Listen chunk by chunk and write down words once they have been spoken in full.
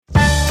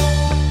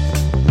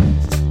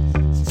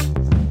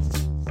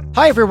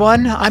Hi,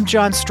 everyone. I'm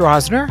John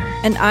Strasner.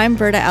 And I'm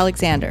Berta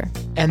Alexander.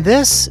 And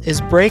this is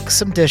Break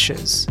Some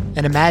Dishes,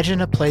 an Imagine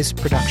a Place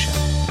production.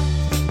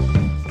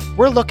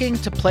 We're looking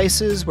to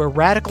places where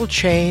radical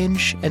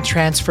change and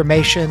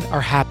transformation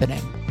are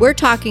happening. We're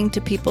talking to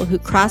people who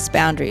cross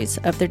boundaries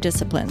of their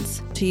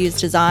disciplines to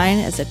use design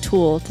as a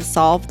tool to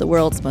solve the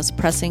world's most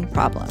pressing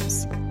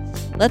problems.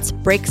 Let's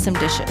break some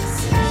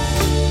dishes.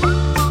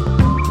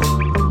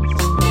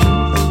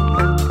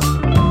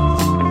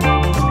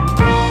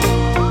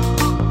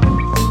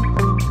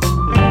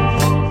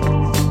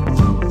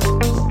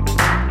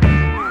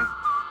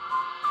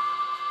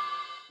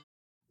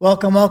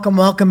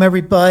 Welcome,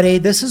 everybody.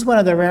 This is one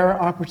of the rare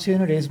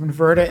opportunities when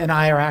Verda and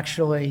I are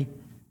actually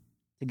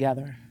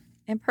together.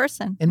 In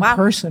person. In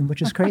person, which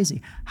is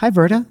crazy. Hi,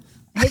 Verda.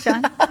 Hey,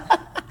 John.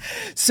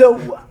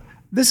 So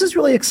this is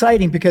really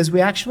exciting because we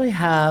actually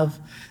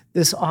have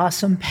this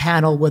awesome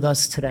panel with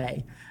us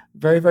today.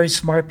 Very, very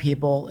smart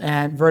people.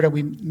 And Verda,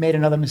 we made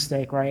another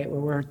mistake, right?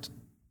 Where we're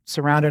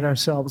surrounded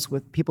ourselves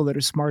with people that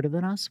are smarter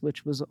than us,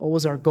 which was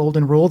always our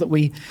golden rule that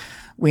we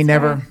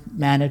never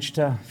managed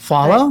to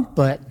follow.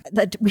 But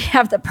we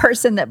have the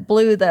person that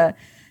blew the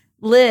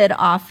lid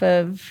off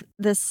of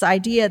this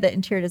idea that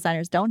interior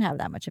designers don't have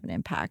that much of an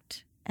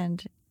impact.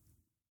 And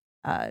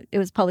it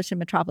was published in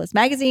Metropolis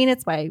Magazine.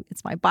 It's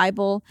my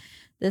Bible,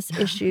 this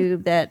issue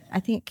that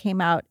I think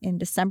came out in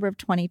December of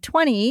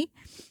 2020,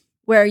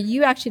 where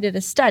you actually did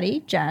a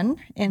study, Jen,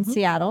 in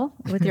Seattle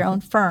with your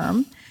own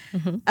firm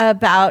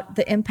about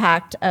the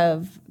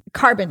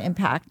carbon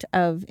impact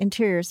of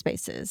interior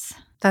spaces.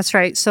 That's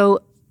right. So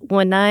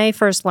when I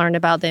first learned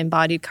about the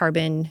embodied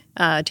carbon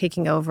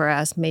taking over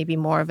as maybe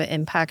more of an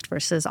impact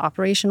versus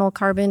operational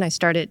carbon, I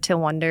started to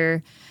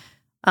wonder,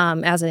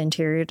 as an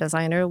interior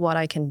designer, what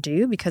I can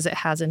do, because it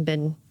hasn't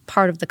been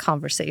part of the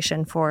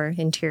conversation for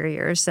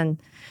interiors. And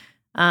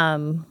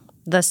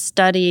the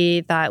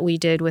study that we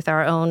did with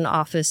our own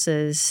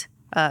offices,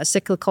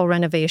 cyclical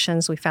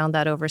renovations, we found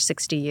that over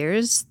 60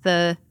 years,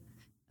 the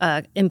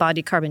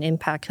embodied carbon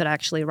impact could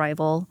actually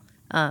rival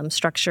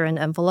structure and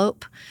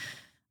envelope.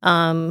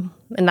 And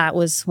that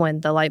was when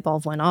the light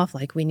bulb went off,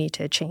 like we need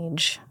to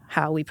change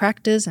how we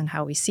practice and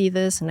how we see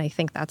this. And I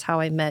think that's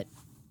how I met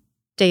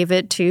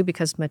David too,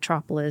 because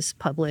Metropolis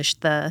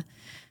published the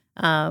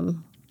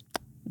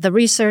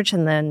research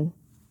and then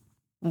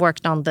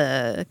worked on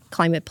the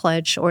climate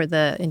pledge or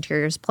the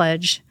interiors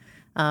pledge.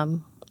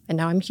 And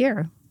now I'm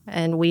here,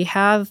 and we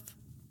have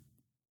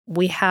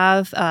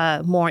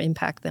more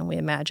impact than we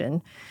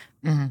imagine.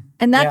 Mm-hmm.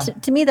 And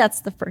that, to me,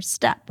 that's the first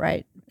step,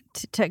 right?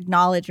 To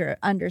acknowledge or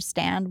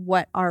understand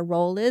what our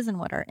role is and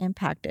what our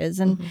impact is.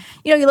 And,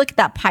 you look at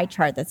that pie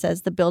chart that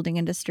says the building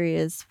industry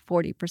is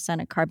 40%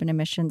 of carbon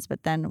emissions,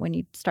 but then when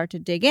you start to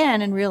dig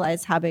in and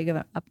realize how big of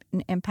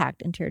an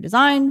impact interior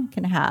design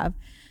can have,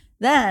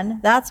 then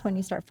that's when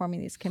you start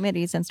forming these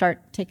committees and start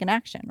taking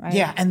action, right?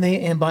 Yeah, and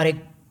the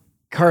embodied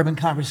carbon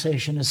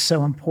conversation is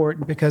so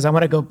important because I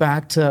want to go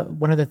back to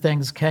one of the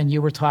things, Ken,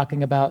 you were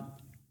talking about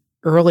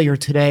earlier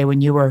today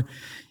when you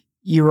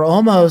were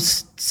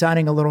almost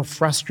sounding a little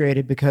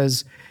frustrated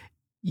because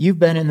you've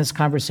been in this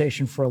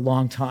conversation for a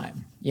long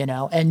time,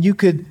 and you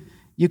could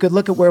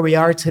look at where we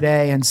are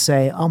today and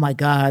say, oh my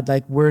God,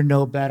 like we're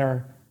no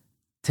better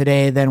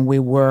today than we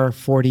were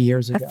 40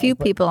 years ago. A few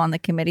people on the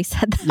committee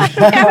said that.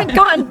 We haven't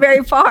gone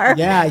very far.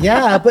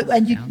 Yeah. But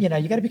you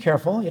got to be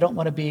careful. You don't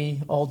want to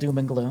be all doom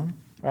and gloom,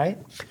 right?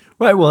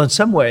 Right. Well, in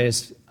some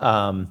ways,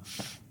 I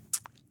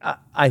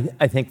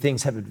think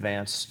things have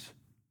advanced,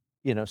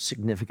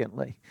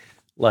 significantly.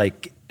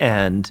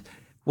 And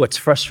what's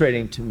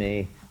frustrating to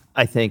me,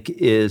 I think,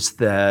 is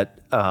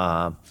that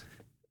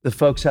the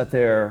folks out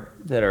there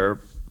that are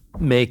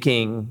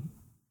making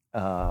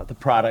the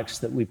products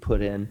that we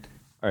put in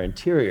our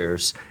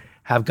interiors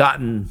have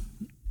gotten,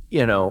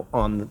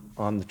 on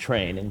the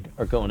train and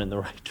are going in the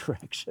right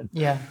direction.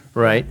 Yeah.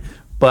 Right.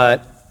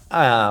 But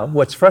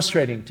what's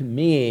frustrating to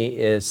me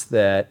is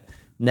that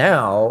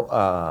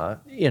now,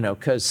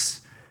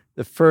 because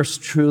the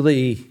first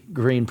truly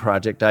green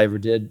project I ever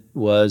did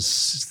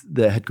was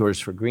the headquarters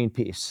for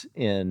Greenpeace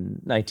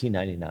in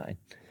 1999.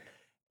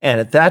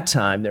 And at that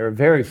time, there were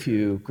very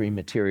few green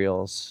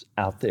materials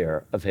out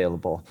there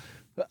available.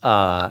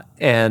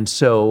 And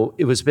so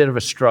it was a bit of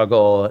a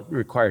struggle. It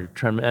required a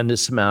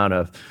tremendous amount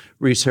of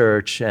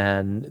research,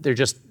 and there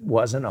just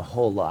wasn't a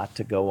whole lot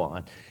to go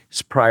on.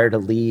 It's prior to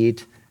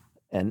LEED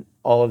and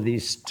all of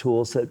these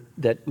tools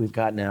that we've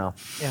got now.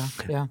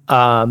 Yeah.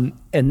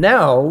 And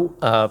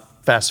now,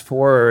 fast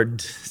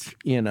forward,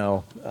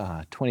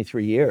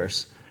 23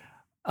 years,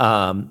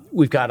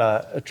 we've got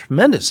a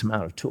tremendous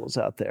amount of tools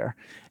out there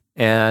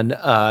and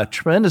a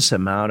tremendous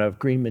amount of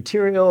green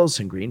materials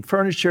and green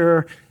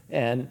furniture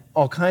and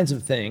all kinds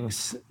of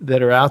things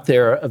that are out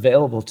there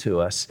available to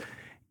us.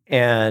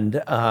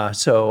 And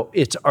so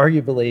it's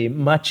arguably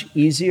much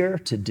easier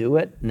to do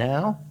it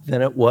now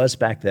than it was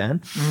back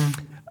then.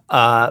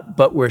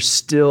 But we're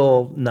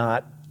still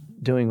not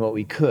doing what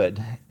we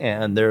could.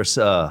 And there's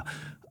a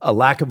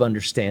lack of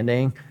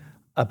understanding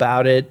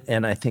about it.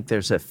 And I think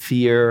there's a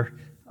fear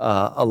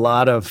a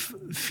lot of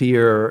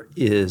fear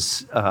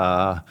is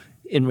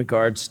in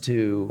regards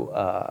to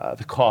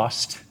the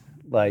cost,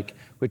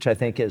 which I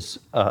think is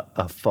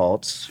a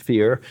false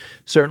fear.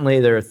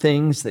 Certainly, there are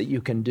things that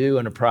you can do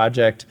in a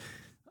project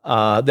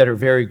that are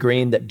very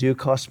green that do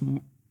cost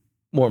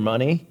more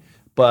money.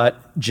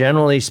 But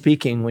generally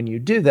speaking, when you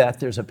do that,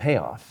 there's a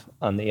payoff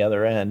on the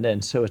other end.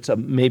 And so it's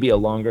maybe a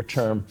longer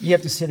term You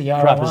have to see the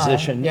ROI.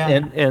 proposition, Yeah.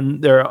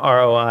 and there are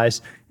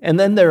ROIs. And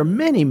then there are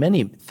many,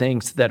 many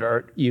things that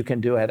you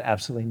can do at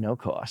absolutely no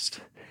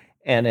cost.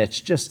 And it's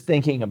just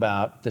thinking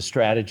about the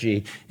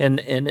strategy, and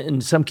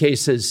in some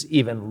cases,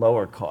 even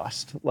lower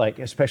cost,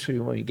 especially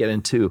when we get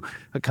into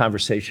a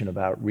conversation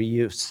about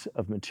reuse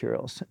of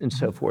materials and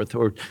so forth,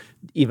 or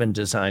even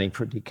designing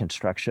for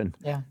deconstruction,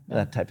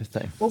 that type of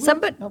thing.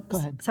 Somebody, go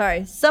ahead.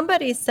 Sorry,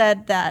 somebody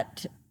said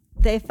that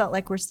they felt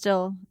like we're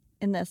still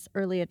in this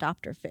early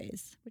adopter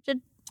phase, which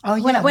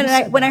when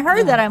I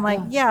heard that, I'm like,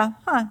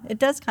 it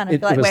does kind of It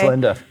feel that was way.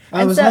 Linda. Oh,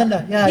 it was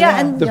Linda.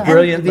 The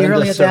brilliant The Linda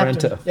early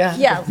adapter. Sorrento.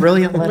 Yeah,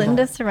 Brilliant Linda.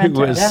 Linda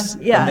Sorrento. Who was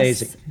Yes.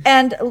 amazing.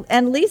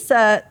 And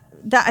Lisa,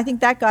 I think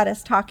that got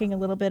us talking a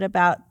little bit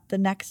about the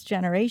next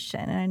generation.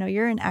 And I know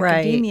you're in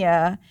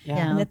academia,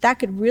 and that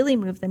could really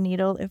move the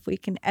needle if we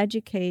can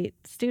educate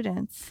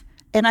students.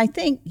 And I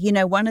think,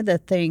 one of the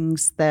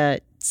things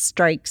that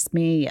strikes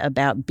me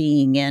about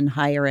being in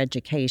higher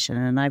education,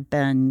 and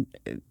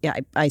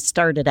I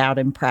started out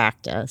in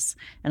practice,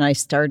 and I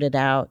started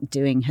out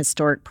doing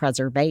historic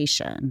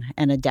preservation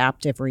and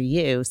adaptive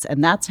reuse,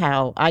 and that's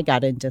how I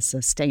got into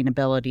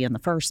sustainability in the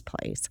first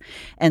place.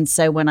 And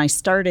so when I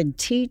started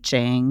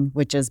teaching,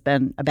 which has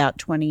been about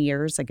 20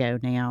 years ago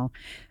now,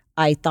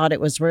 I thought it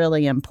was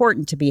really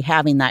important to be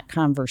having that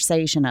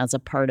conversation as a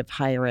part of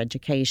higher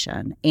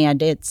education.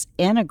 And it's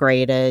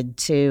integrated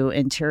to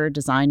interior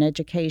design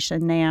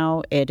education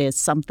now. It is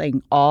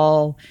something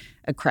all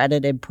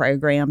accredited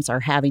programs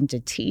are having to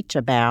teach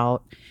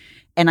about.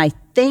 And I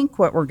think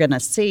what we're going to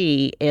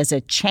see is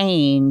a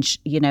change,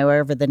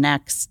 over the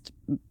next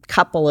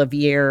couple of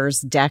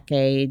years,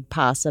 decade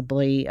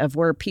possibly, of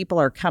where people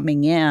are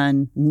coming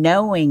in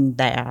knowing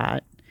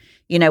that,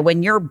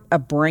 when you're a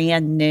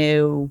brand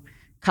new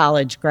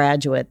college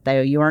graduate, though,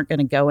 you aren't going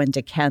to go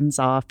into Ken's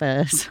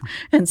office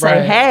and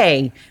say,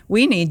 hey,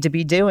 we need to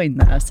be doing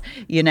this,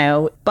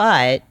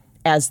 but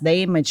as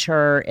they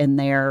mature and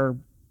they're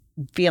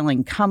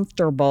feeling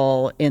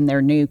comfortable in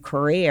their new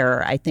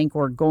career, I think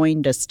we're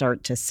going to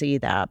start to see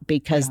that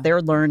because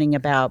they're learning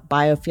about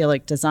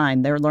biophilic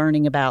design, they're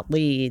learning about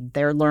LEED,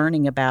 they're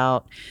learning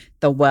about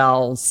the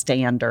WELL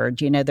standard,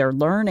 they're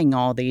learning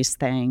all these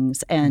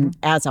things and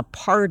as a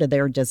part of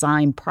their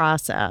design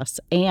process,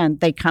 and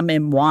they come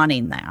in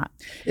wanting that.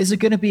 Is it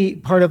going to be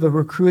part of a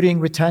recruiting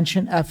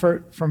retention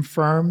effort from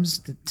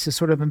firms to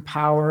sort of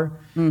empower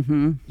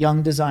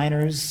young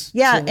designers?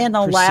 And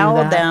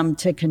allow them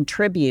to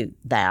contribute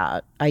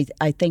that. I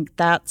think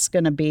that's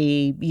going to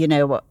be,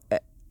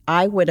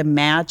 I would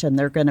imagine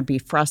they're going to be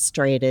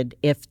frustrated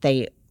if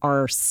they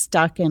are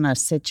stuck in a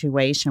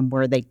situation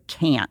where they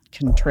can't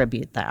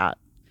contribute that.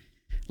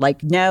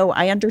 No,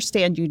 I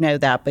understand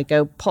that, but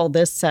go pull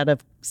this set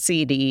of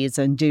CDs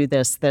and do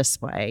this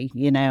way.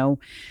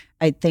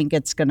 I think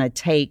it's going to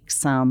take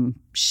some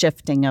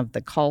shifting of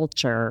the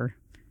culture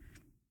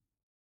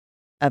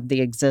of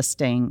the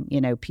existing,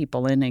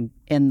 people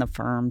in the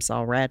firms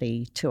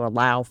already to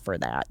allow for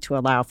that, to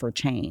allow for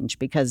change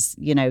because,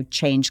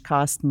 change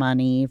costs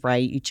money,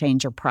 right? You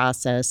change your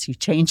process, you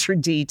change your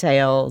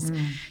details,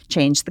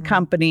 change the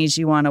companies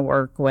you want to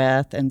work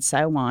with and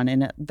so on.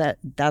 And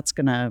that's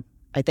going to,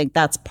 I think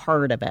that's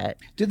part of it.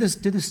 Do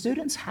the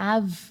students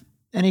have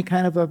any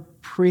kind of a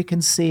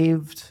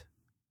preconceived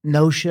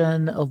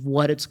notion of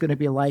what it's going to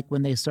be like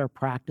when they start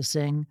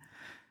practicing?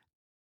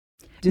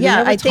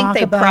 I think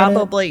they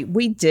probably,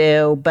 we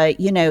do, but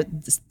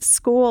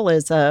school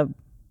is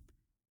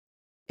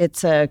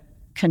it's a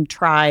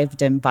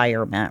contrived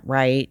environment,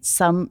 right?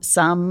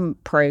 Some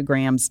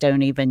programs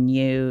don't even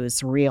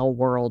use real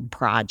world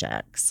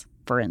projects,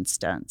 for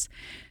instance.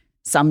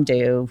 Some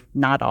do,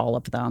 not all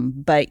of them,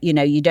 but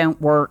you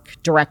don't work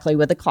directly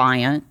with a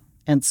client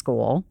in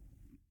school,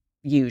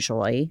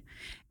 usually.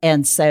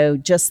 And so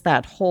just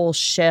that whole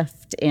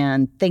shift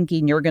in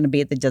thinking you're going to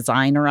be the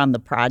designer on the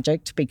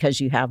project because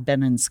you have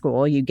been in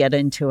school, you get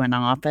into an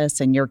office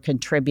and you're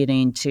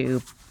contributing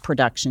to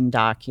production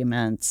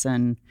documents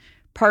and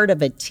part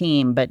of a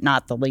team, but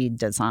not the lead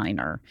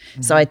designer.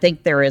 So I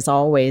think there is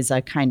always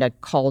a kind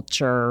of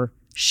culture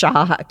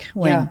shock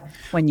when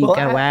you go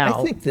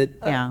out. I think that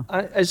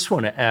I just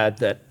want to add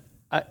that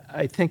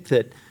I think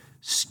that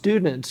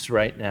students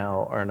right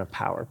now are in a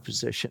power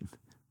position,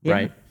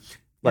 right?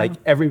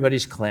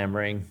 Everybody's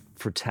clamoring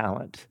for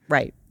talent.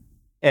 Right.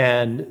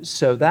 And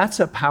so that's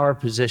a power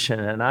position.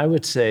 And I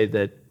would say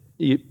that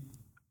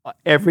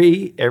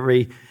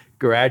every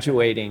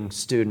graduating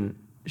student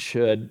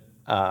should,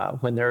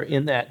 when they're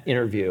in that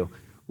interview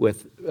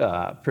with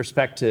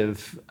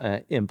prospective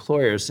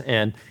employers,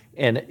 and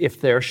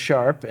if they're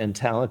sharp and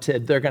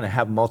talented, they're going to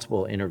have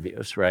multiple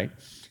interviews, right?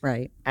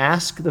 Right.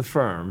 Ask the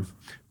firm,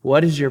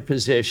 what is your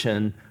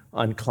position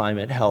on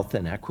climate, health,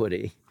 and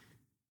equity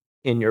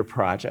in your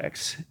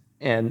projects,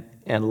 and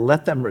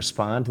let them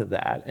respond to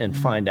that and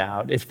find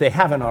out if they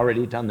haven't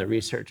already done the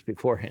research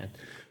beforehand.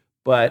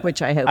 But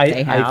Which I hope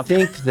they have. I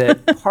think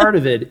that part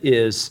of it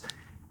is,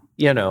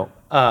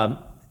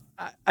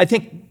 I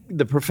think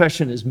the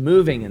profession is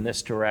moving in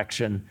this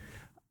direction,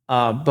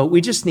 but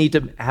we just need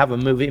to have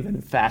them move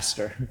even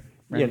faster,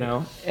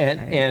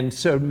 and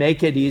so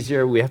make it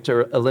easier. We have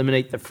to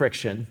eliminate the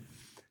friction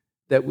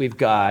that we've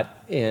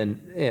got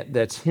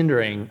that's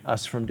hindering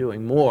us from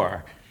doing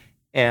more.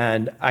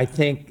 And I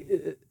think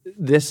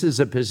this is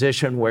a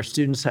position where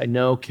students I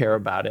know care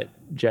about it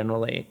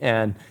generally,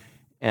 and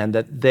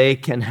that they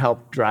can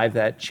help drive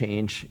that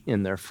change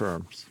in their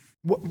firms.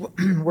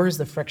 Where's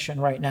the friction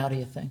right now, do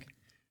you think?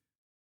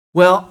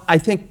 Well, I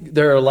think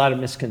there are a lot of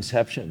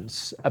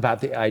misconceptions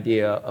about the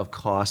idea of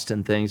cost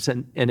and things,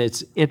 and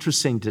it's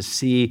interesting to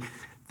see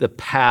the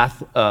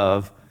path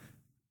of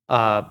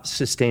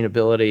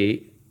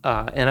sustainability.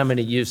 And I'm going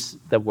to use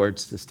the word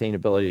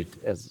sustainability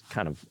as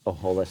kind of a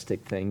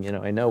holistic thing.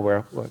 I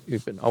know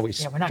we've been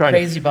always we're not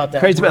crazy about that.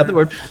 Crazy about the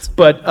word,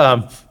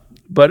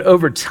 but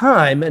over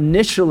time,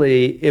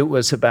 initially it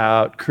was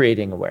about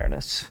creating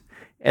awareness,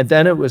 and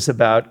then it was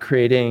about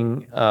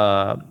creating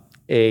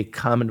a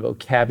common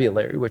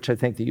vocabulary, which I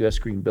think the U.S.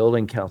 Green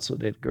Building Council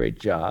did a great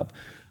job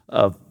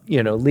of,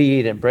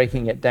 lead and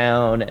breaking it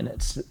down. And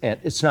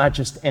it's not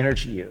just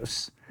energy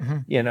use.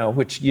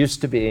 Which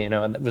used to be,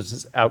 and it was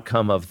this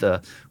outcome of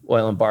the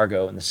oil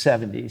embargo in the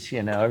 70s,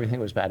 everything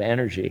was about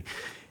energy.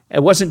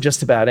 It wasn't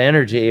just about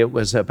energy, it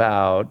was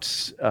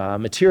about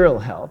material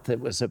health, it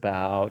was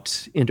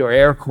about indoor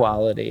air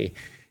quality,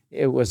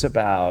 it was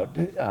about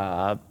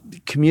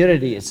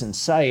communities and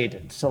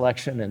site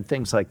selection and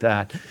things like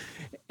that.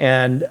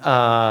 And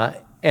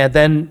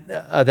then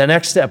the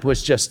next step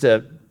was just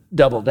to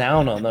double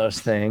down on those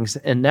things.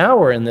 And now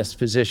we're in this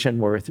position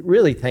where we're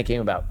really thinking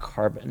about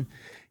carbon.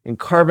 And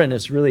carbon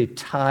is really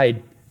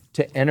tied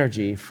to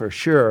energy for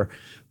sure,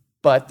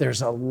 but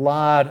there's a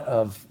lot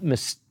of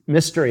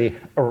mystery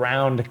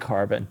around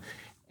carbon.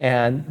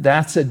 And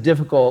that's a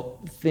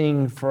difficult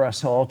thing for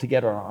us all to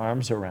get our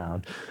arms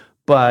around.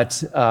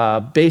 But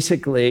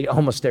basically,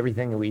 almost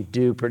everything that we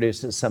do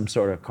produces some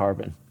sort of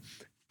carbon.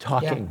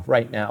 Talking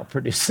right now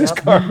produces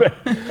carbon.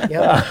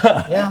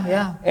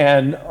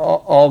 And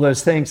all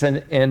those things.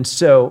 And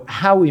so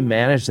how we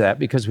manage that,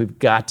 because we've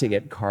got to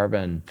get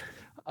carbon,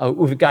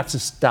 we've got to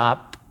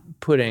stop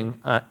putting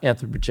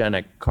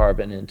anthropogenic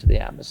carbon into the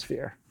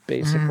atmosphere,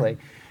 basically.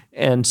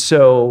 And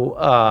so,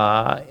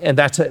 and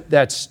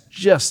that's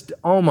just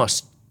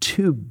almost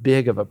too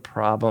big of a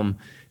problem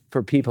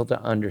for people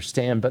to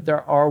understand. But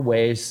there are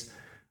ways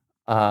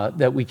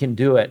that we can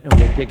do it, and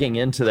we're digging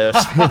into those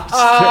things.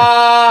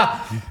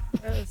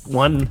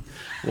 One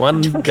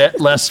bit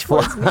less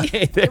fly.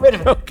 Get rid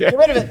of it. Okay. Get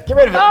rid of it. Get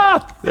rid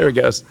of it. There it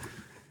goes.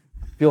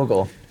 Field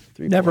goal.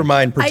 Never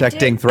mind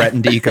protecting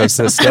threatened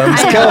ecosystems.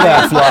 Kill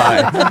that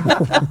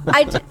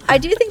fly. I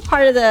do think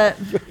part of the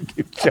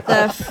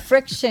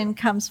friction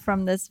comes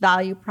from this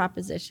value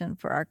proposition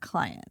for our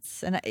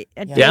clients. And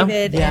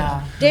David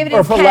or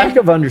and for Ken, lack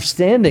of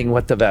understanding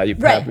what the value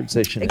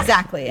proposition is.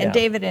 Exactly. And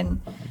David and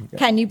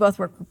Ken, you both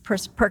work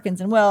with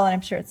Perkins and Will, and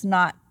I'm sure it's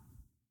not,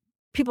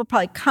 people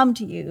probably come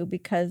to you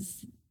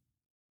because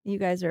you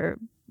guys are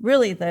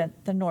really the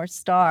North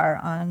Star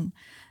on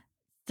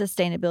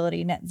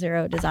sustainability, net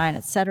zero design,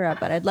 et cetera.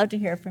 But I'd love to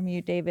hear from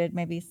you, David,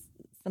 maybe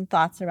some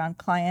thoughts around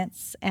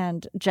clients,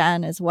 and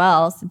Jen as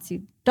well, since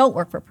you don't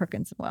work for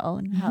Perkins and Will,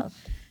 and how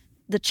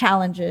the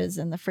challenges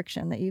and the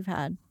friction that you've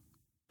had.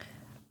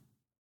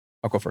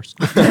 I'll go first.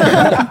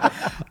 I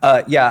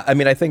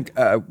think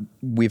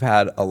we've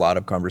had a lot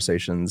of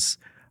conversations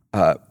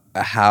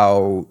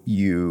how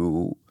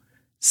you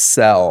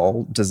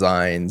sell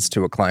designs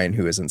to a client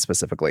who isn't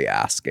specifically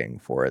asking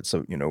for it.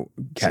 So,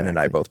 Ken and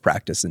I both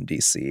practice in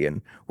DC,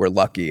 and we're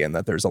lucky in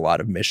that there's a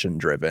lot of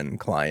mission-driven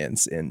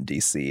clients in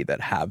DC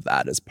that have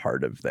that as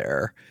part of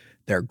their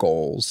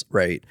goals,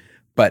 right?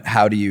 But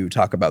how do you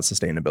talk about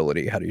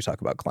sustainability? How do you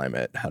talk about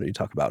climate? How do you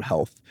talk about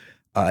health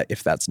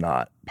if that's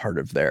not part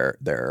of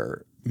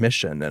their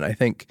mission? And I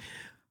think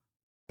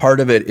part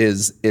of it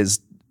is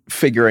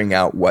figuring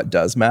out what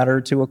does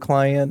matter to a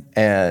client.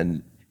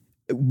 And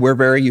we're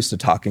very used to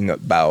talking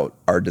about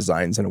our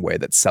designs in a way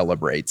that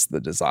celebrates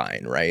the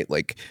design, right?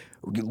 Like,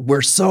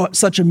 we're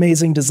such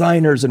amazing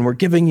designers, and we're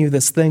giving you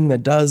this thing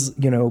that does,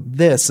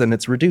 this, and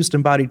it's reduced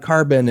embodied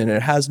carbon, and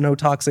it has no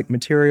toxic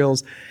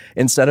materials,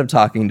 instead of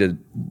talking to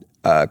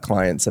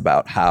clients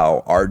about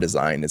how our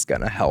design is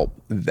going to help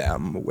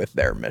them with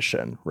their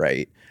mission,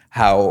 right?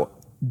 How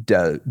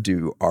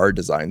do our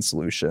design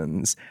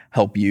solutions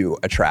help you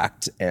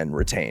attract and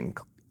retain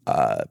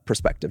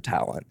prospective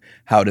talent?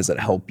 How does it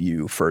help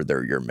you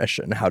further your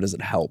mission? How does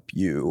it help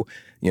you,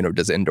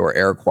 does indoor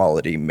air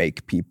quality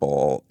make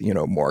people,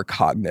 more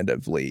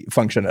cognitively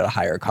function at a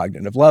higher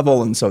cognitive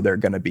level? And so they're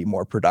going to be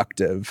more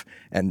productive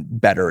and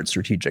better at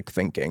strategic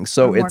thinking.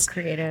 So More it's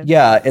creative.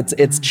 Yeah,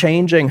 it's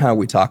changing how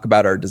we talk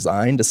about our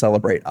design to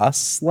celebrate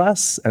us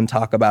less and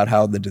talk about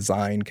how the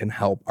design can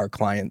help our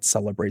clients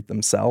celebrate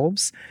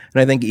themselves.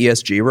 And I think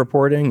ESG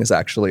reporting is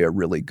actually a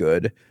really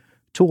good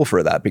tool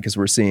for that, because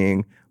we're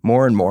seeing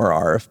more and more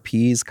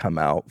RFPs come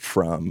out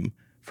from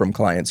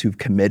clients who've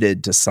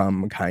committed to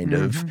some kind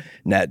of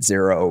net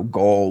zero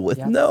goal with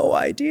no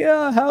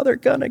idea how they're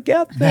gonna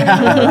get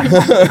there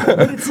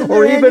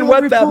or even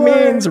what that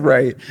means,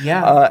 right?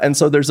 Yeah. And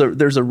so there's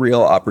a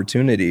real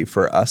opportunity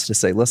for us to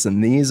say, listen,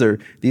 these are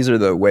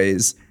the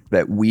ways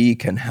that we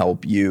can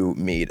help you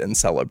meet and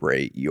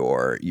celebrate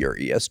your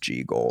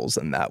ESG goals,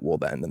 and that will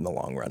then in the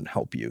long run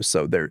help you.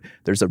 So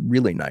there's a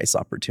really nice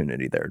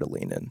opportunity there to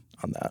lean in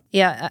on that.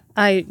 Yeah,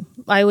 I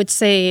would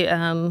say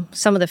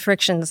some of the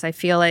frictions, I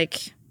feel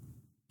like,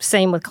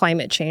 same with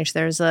climate change,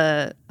 there's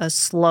a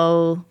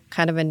slow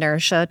kind of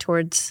inertia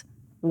towards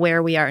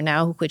where we are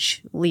now,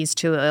 which leads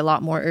to a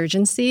lot more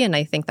urgency. And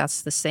I think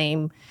that's the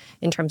same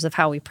in terms of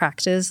how we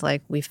practice.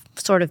 Like, we've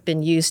sort of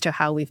been used to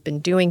how we've been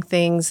doing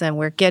things, and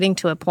we're getting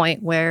to a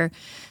point where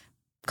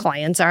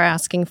clients are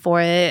asking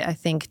for it. I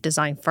think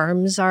design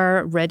firms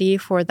are ready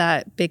for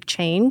that big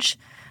change.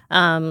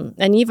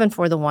 And even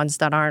for the ones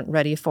that aren't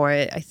ready for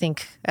it, I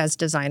think as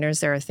designers,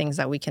 there are things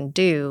that we can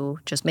do,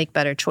 just make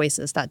better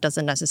choices that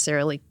doesn't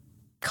necessarily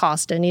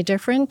cost any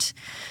different.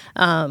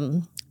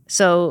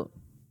 So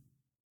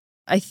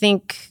I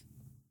think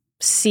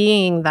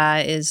seeing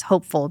that is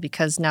hopeful,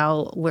 because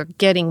now we're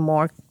getting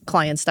more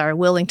clients that are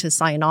willing to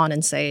sign on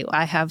and say,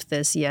 I have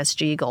this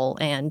ESG goal,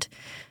 and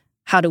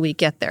how do we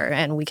get there?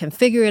 And we can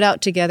figure it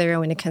out together,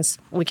 and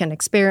we can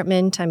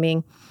experiment. I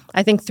mean,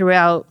 I think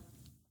throughout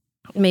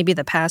maybe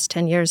the past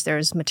 10 years,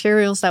 there's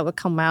materials that would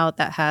come out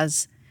that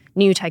has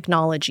new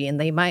technology, and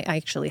they might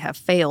actually have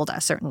failed at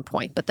a certain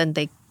point, but then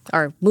they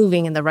are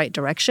moving in the right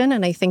direction.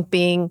 And I think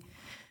being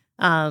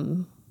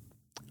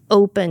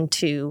open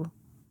to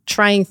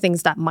trying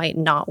things that might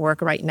not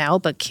work right now,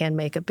 but can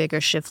make a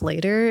bigger shift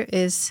later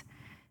is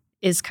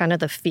kind of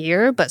the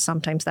fear, but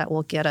sometimes that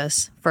will get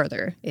us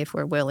further if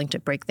we're willing to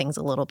break things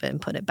a little bit and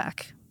put it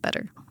back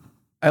better.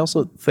 I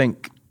also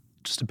think,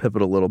 just to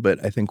pivot a little bit,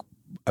 I think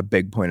a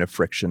big point of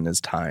friction is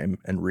time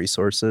and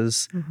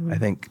resources. I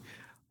think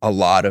a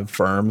lot of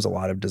firms, a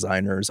lot of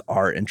designers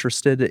are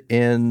interested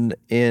in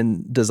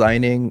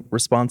designing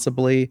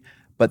responsibly,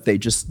 but they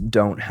just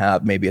don't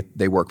have, maybe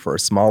they work for a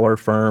smaller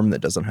firm that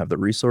doesn't have the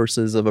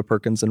resources of a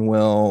Perkins and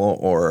Will,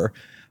 or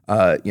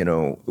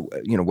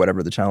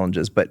whatever the challenge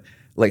is. But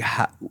like,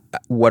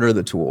 what are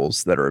the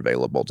tools that are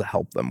available to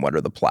help them? What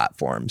are the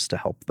platforms to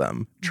help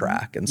them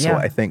track? And so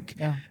I think,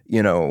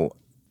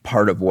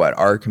 part of what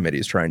our committee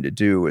is trying to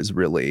do is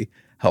really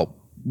help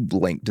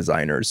link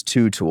designers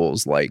to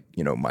tools like,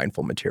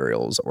 Mindful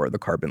Materials or the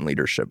Carbon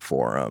Leadership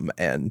Forum,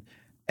 and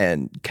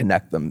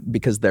connect them,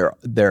 because there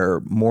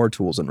are more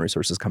tools and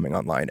resources coming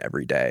online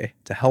every day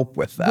to help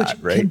with that,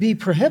 Which right? can be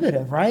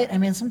prohibitive, right? I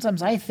mean,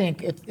 sometimes I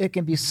think it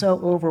can be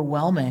so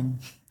overwhelming.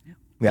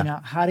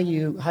 Yeah. How do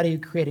you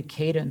create a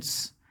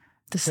cadence?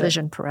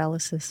 Decision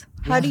paralysis.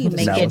 How do you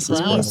make it Analysis easy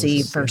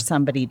paralysis, for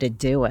somebody to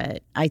do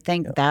it? I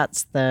think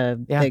that's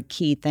the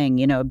key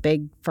thing. A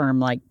big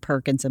firm like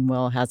Perkins and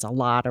Will has a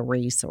lot of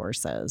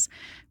resources,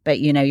 but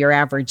your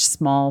average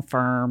small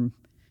firm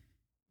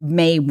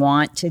may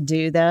want to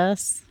do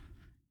this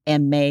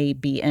and may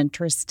be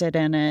interested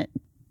in it,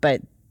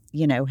 but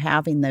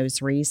having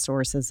those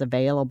resources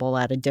available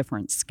at a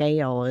different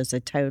scale is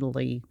a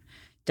totally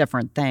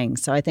different thing.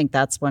 So I think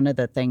that's one of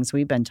the things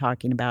we've been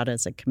talking about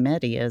as a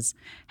committee is,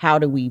 how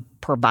do we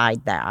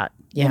provide that?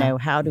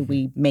 How do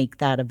we make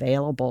that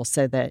available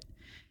so that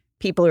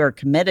people who are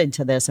committed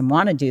to this and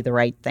want to do the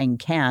right thing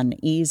can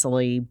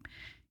easily,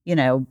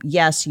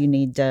 yes, you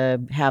need to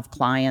have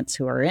clients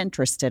who are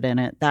interested in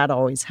it. That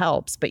always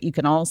helps. But you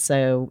can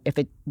also, if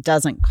it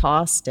doesn't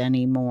cost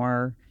any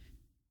more,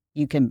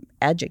 you can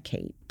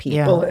educate people.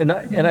 Yeah. Well, and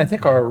I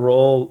think our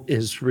role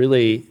is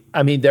really,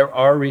 I mean, there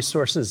are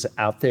resources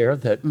out there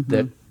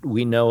that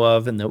we know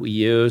of and that we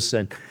use,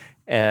 and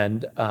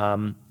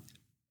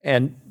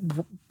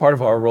part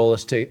of our role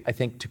is to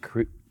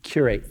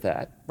curate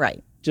that,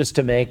 Right. just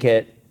to make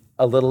it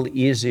a little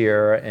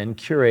easier and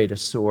curate a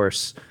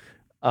source,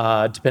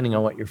 depending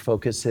on what your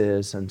focus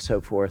is and so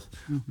forth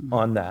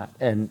on that,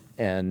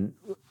 and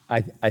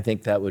I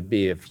think that would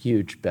be of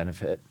huge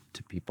benefit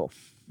to people.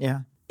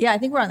 Yeah. Yeah, I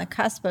think we're on the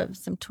cusp of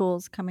some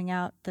tools coming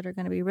out that are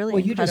going to be really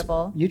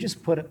incredible. You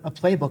just put a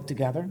playbook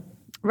together,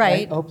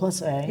 Right.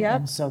 O+A, Yep.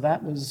 and so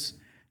that was.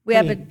 We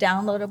have a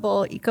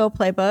downloadable eco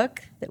playbook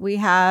that we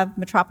have.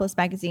 Metropolis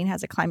Magazine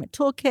has a climate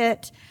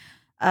toolkit.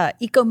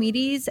 Eco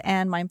Meaties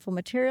and Mindful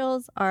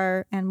Materials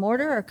and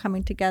Mortar are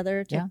coming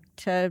together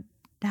to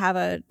have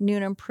a new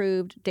and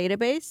improved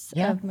database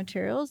Yeah. of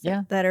materials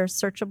Yeah. that are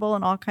searchable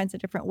in all kinds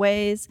of different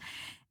ways.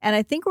 And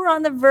I think we're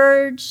on the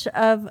verge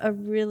of a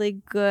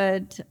really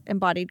good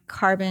embodied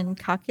carbon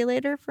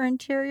calculator for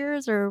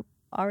interiors, or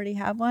already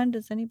have one.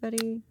 Does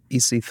anybody?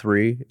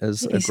 EC3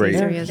 is a EC3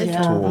 great is a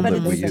Yeah. tool But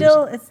that we use.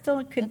 it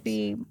still could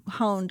be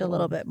honed a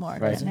little bit more,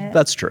 couldn't it?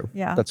 That's true.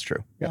 Yeah. That's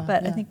true. Yeah.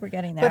 But I think we're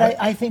getting there.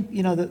 But I think,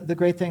 the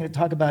great thing to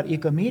talk about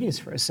Ecomedias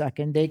for a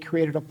second, they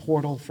created a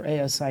portal for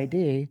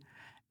ASID,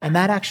 and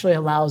that actually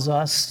allows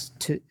us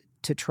to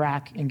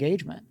track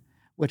engagement,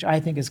 which I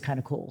think is kind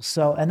of cool.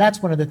 So, and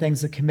that's one of the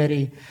things the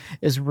committee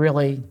is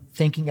really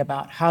thinking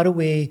about. How do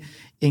we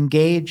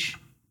engage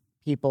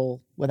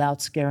people without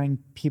scaring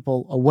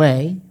people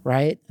away,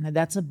 right? And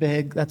that's a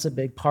big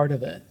part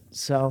of it.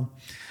 So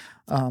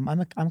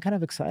I'm kind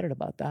of excited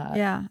about that.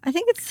 Yeah, I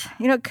think it's,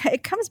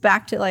 it comes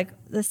back to like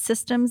the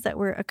systems that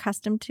we're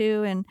accustomed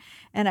to.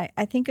 And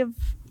I think of,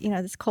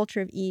 this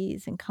culture of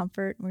ease and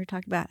comfort. We were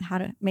talking about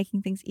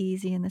making things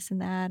easy and this and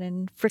that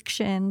and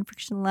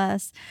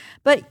frictionless.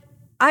 But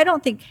I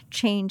don't think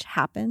change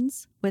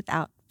happens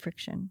without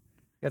friction.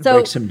 Got to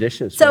break some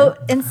dishes. So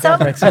right? in some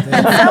ways, we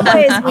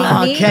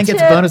need Ken to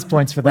gets bonus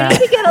points for We that. need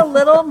to get a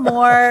little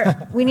more.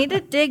 We need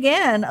to dig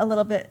in a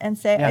little bit and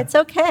say it's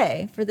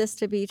okay for this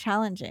to be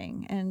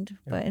challenging, and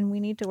we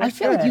need to work. I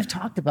feel through like it. you've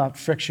talked about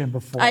friction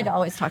before. I'd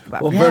always talk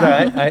about. Well, friction.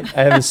 Berta,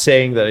 I have a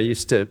saying that I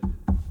used to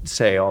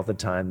say all the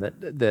time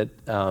that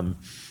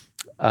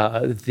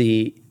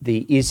the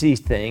easy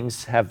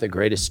things have the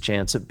greatest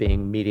chance of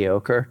being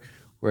mediocre,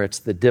 where it's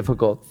the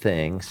difficult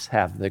things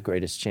have the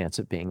greatest chance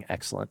of being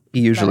excellent.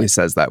 He usually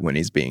says that when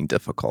he's being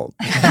difficult.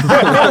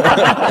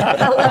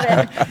 I love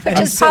it, which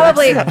is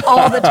probably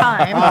all the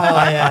time.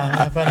 Oh yeah,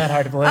 I find that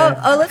hard to believe.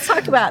 Oh, let's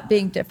talk about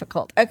being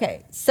difficult.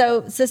 Okay,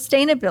 so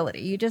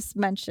sustainability. You just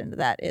mentioned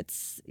that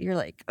you're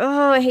like,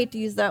 oh, I hate to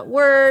use that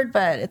word,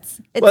 but it's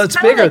Well, it's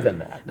kinda bigger like- than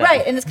that now.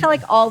 right? And it's kind of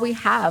like all we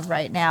have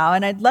right now.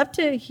 And I'd love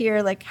to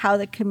hear like how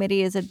the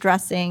committee is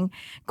addressing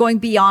going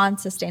beyond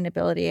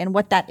sustainability and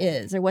what that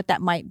is or what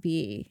that might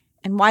be,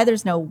 and why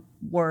there's no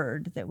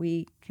word that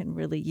we can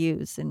really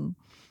use. And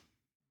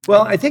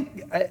Well, I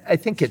think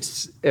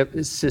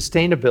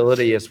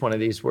sustainability is one of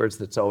these words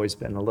that's always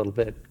been a little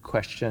bit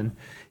questioned,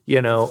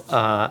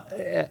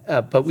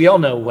 but we all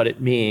know what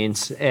it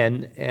means,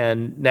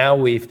 and now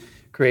we've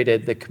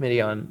created the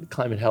Committee on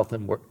Climate Health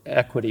and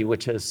Equity,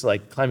 which is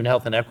like climate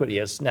health and equity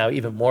is now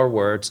even more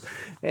words,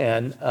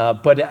 and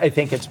but I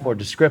think it's more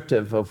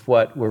descriptive of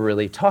what we're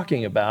really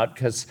talking about,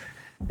 because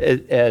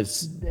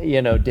as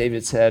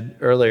David said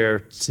earlier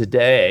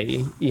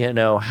today,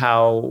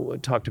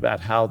 talked about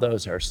how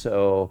those are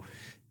so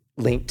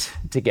linked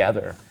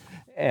together,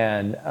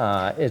 and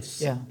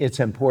it's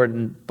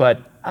important.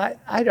 But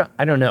I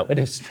don't know. It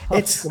is.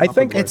 I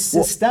think It's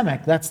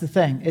systemic. That's the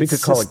thing. It's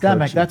could call it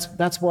systemic. coaching.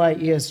 That's why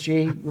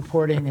ESG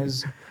reporting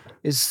is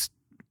it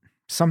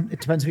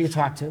depends who you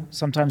talk to.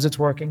 Sometimes it's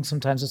working,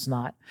 sometimes it's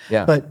not.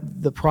 Yeah.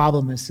 But the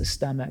problem is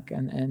systemic,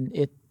 and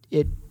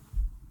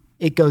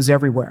it goes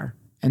everywhere.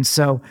 And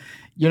so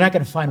you're not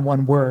going to find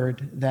one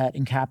word that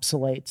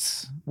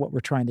encapsulates what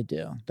we're trying to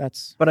do.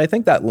 But I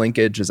think that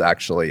linkage is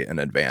actually an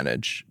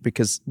advantage,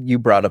 because you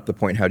brought up the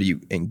point, how do you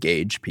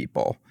engage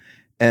people?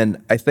 And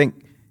I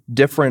think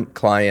different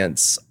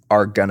clients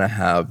are going to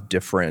have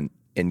different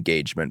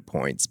engagement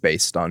points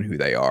based on who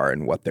they are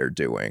and what they're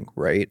doing,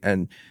 right?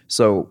 And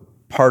so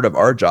part of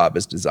our job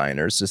as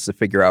designers is to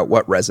figure out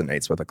what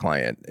resonates with a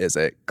client. Is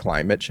it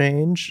climate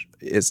change?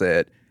 Is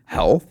it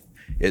health?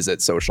 Is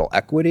it social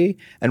equity?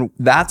 And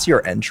that's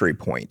your entry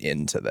point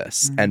into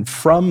this. Mm-hmm. And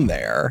from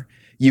there,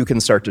 you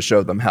can start to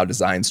show them how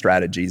design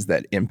strategies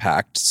that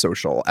impact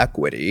social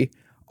equity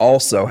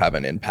also have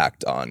an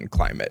impact on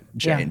climate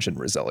change and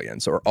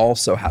resilience, or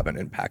also have an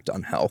impact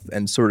on health,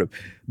 and sort of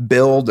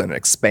build and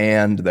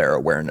expand their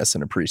awareness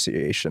and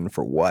appreciation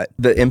for what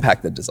the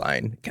impact that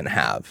design can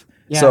have.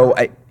 Yeah. So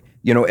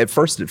at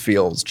first it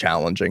feels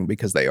challenging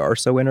because they are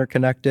so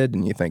interconnected,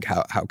 and you think,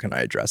 how can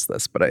I address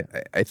this? But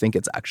I think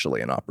it's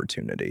actually an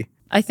opportunity.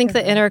 I think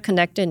the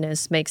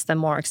interconnectedness makes them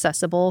more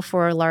accessible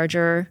for a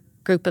larger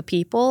group of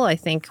people. I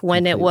think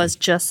when it was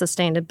just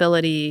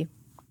sustainability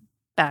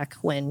back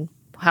when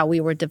how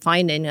we were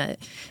defining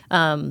it,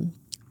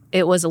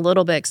 it was a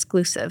little bit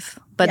exclusive.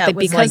 But it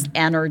was because like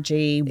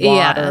energy,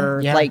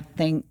 water, like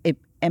thing.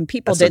 And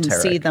people didn't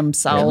see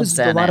themselves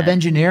it was in a lot of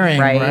engineering,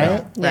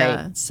 right?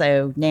 Yeah. Right.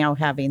 So now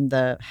having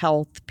the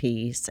health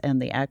piece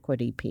and the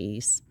equity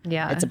piece,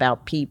 it's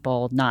about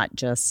people, not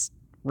just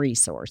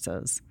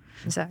resources.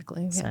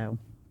 Exactly. Yeah. So,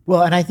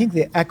 well, and I think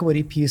the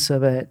equity piece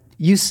of it,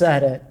 you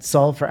said it,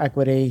 solve for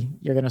equity,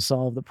 you're going to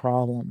solve the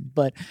problem.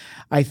 But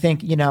I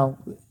think,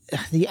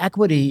 the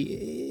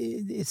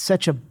equity is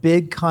such a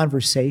big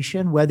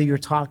conversation, whether you're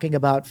talking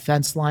about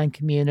fence line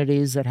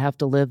communities that have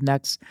to live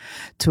next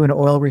to an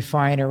oil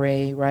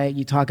refinery, right?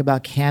 You talk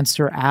about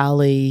Cancer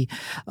Alley,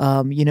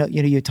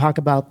 you talk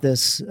about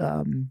this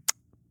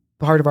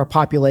part of our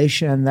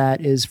population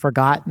that is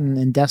forgotten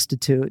and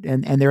destitute,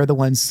 and they're the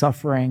ones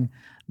suffering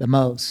the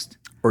most.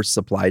 or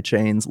supply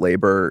chains,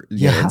 labor,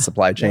 you know, Yeah. in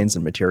supply chains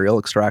and material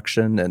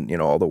extraction, and you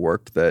know all the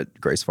work that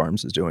Grace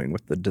Farms is doing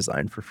with the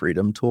Design for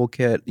Freedom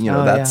toolkit. You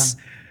know, Oh, that's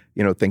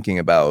you know thinking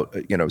about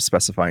you know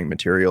specifying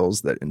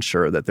materials that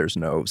ensure that there's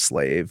no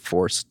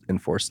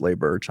enforced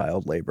labor,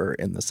 child labor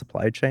in the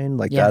supply chain.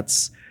 Like Yeah.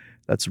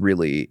 that's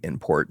really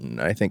important.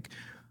 I think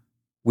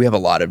we have a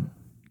lot of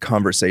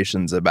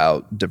conversations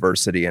about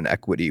diversity and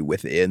equity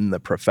within the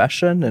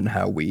profession and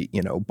how we,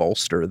 you know,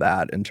 bolster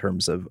that in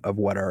terms of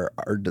what our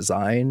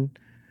design,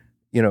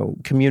 you know,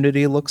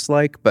 community looks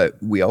like. But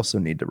we also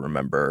need to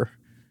remember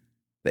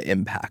the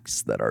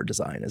impacts that our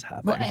design is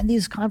having. Well, and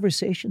these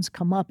conversations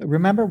come up.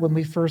 Remember when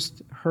we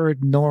first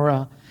heard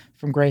Nora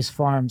from Grace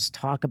Farms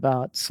talk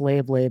about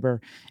slave labor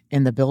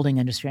in the building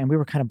industry, and we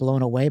were kind of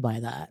blown away by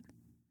that.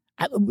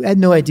 I had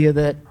no idea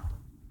that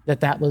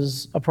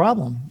was a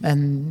problem,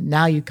 and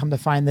now you come to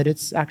find that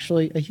it's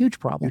actually a huge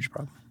problem. Huge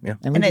problem. Yeah.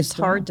 we And it's just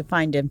hard to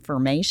find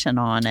information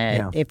on it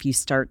Yeah. if you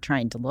start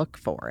trying to look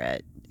for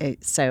it.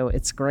 So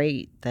it's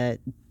great that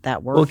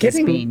work is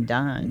getting- being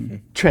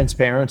done.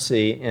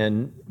 Transparency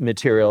in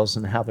materials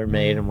and how they're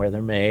made and where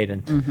they're made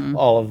and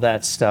all of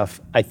that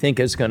stuff, I think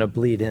is going to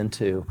bleed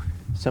into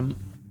some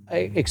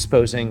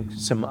exposing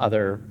some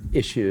other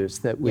issues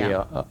that we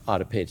Yeah. ought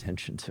to pay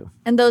attention to.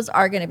 And those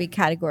are going to be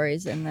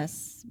categories in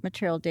this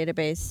material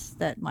database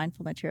that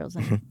Mindful Materials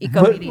and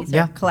EcoMedes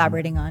Yeah. are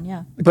collaborating on.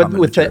 Yeah. But Common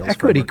with the materials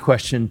equity framework.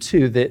 question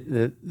too,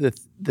 the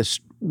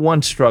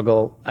one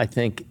struggle I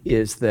think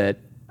is that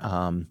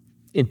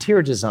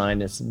interior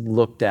design is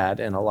looked at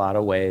in a lot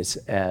of ways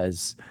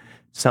as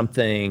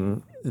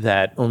something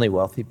that only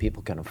wealthy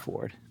people can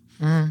afford,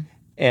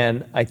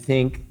 and I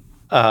think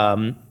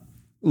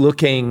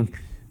looking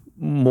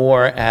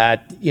more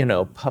at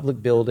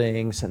public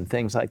buildings and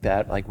things like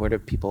that, like where do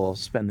people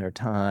spend their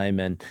time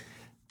and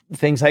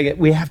things like it.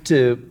 We have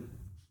to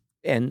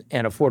and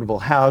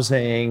affordable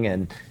housing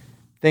and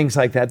things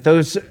like that.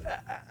 Those,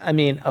 I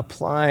mean,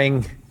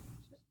 applying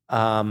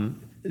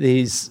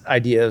these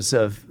ideas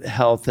of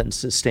health and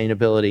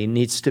sustainability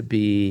needs to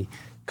be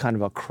kind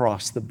of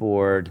across the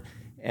board,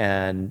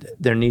 and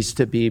there needs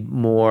to be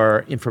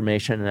more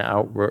information and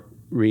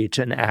outreach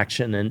and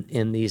action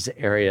in these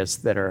areas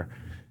that are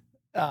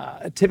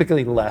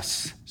typically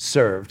less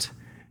served,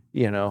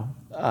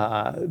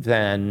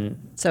 than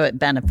So it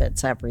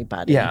benefits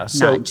everybody, yeah.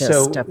 So not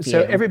just a few.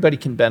 so everybody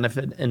can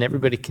benefit, and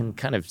everybody can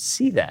kind of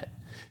see that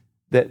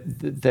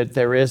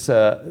there is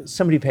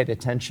somebody paid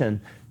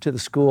attention to the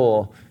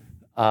school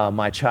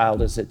my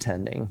child is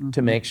attending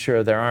to make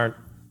sure there aren't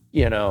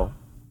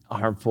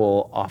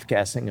harmful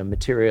off-gassing of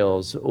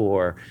materials,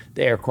 or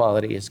the air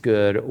quality is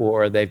good,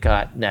 or they've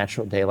got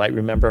natural daylight. I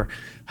remember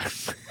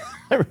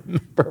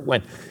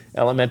when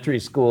elementary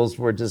schools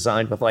were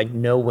designed with like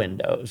no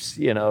windows.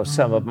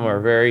 Some of them are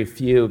very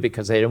few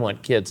because they didn't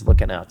want kids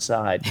looking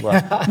outside.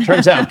 Well,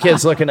 turns out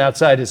kids looking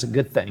outside is a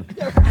good thing.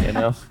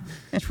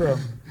 True.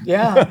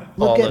 Yeah.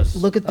 All Look those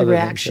at the other things that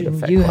reaction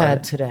affect you climate.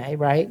 had today,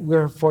 right?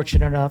 We're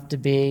fortunate enough to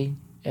be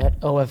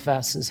at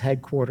OFS's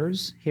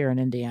headquarters here in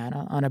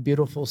Indiana on a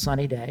beautiful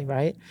sunny day,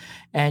 right?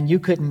 And you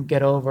couldn't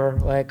get over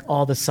like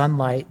all the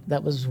sunlight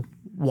that was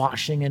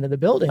washing into the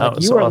building. Oh, Like, it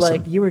was you were awesome.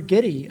 like, you were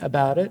giddy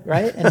about it,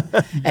 right?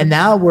 And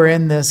now we're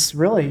in this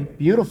really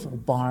beautiful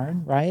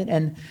barn, right?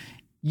 And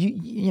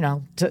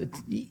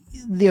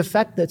the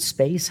effect that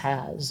space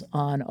has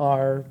on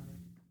our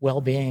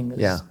well-being is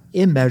Yeah.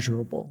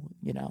 immeasurable,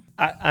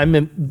 I'm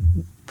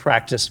in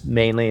practice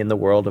mainly in the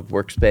world of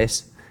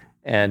workspace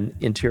and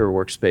interior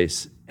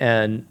workspace.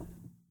 And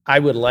I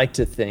would like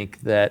to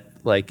think that,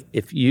 like,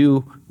 if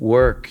you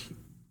work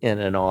in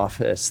an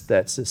office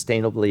that's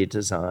sustainably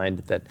designed,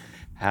 that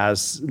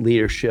has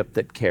leadership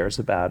that cares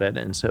about it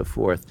and so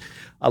forth,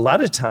 a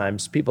lot of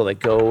times people that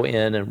go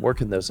in and work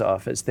in those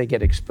offices, they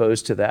get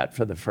exposed to that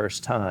for the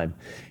first time.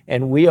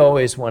 And we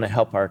always want to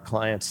help our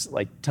clients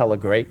like tell a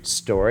great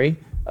story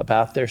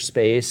about their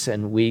space,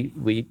 and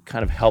we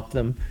kind of help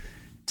them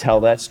tell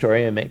that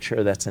story and make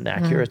sure that's an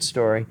accurate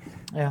story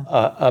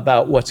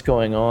about what's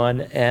going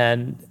on.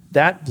 And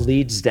that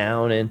bleeds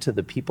down into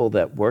the people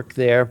that work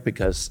there,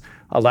 because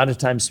a lot of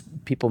times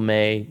people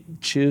may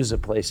choose a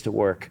place to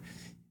work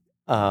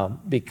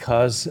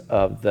because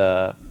of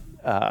the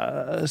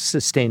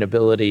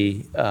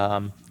sustainability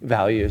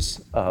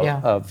values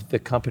of the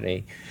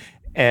company.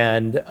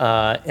 And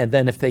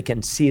then if they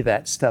can see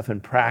that stuff in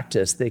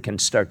practice, they can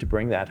start to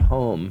bring that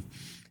home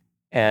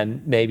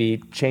and maybe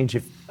change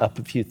up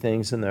a few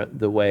things in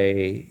the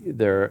way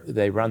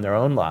they run their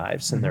own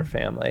lives and their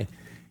family.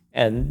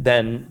 And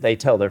then they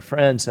tell their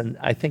friends, and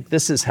I think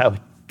this is how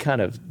it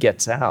kind of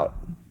gets out.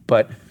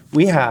 But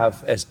we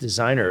have, as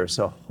designers,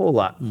 a whole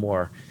lot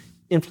more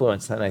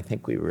influence than I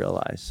think we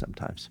realize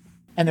sometimes.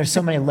 And there's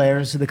so many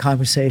layers to the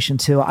conversation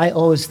too. I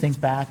always think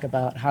back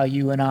about how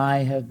you and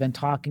I have been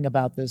talking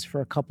about this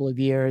for a couple of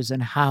years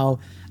and how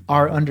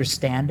our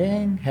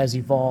understanding has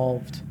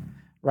evolved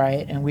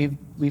right? And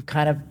we've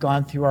kind of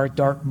gone through our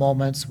dark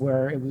moments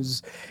where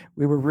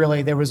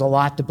there was a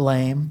lot to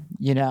blame,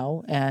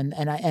 and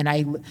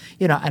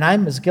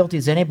I'm as guilty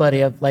as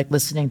anybody of like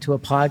listening to a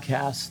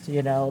podcast,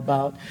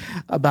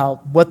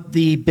 about what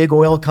the big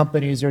oil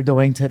companies are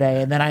doing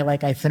today, and then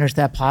I finish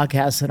that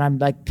podcast and I'm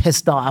like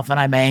pissed off and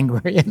I'm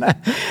angry,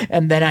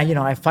 and then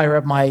I fire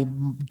up my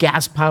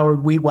gas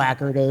powered weed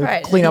whacker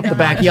to clean up the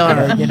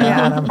backyard, and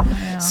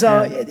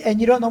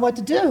you don't know what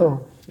to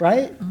do.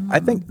 Right? I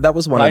think that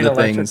was one of the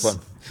things.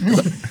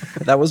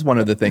 That was one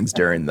of the things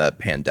during the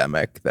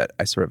pandemic that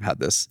I sort of had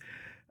this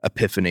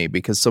epiphany,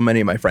 because so many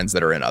of my friends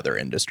that are in other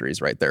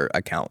industries, right? They're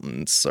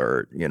accountants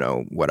or,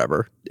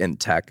 whatever in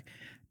tech.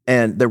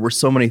 And there were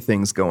so many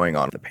things going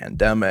on in the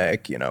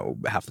pandemic,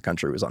 half the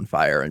country was on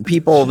fire, and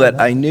people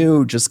that I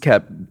knew just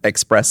kept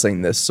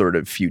expressing this sort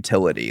of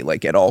futility,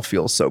 like it all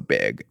feels so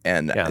big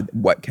and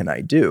what can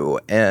I do?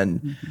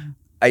 And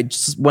I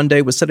just one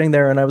day was sitting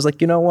there and I was like,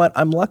 you know what?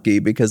 I'm lucky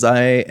because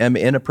I am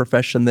in a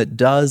profession that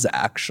does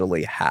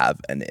actually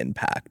have an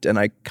impact. And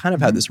I kind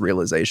of had this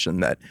realization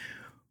that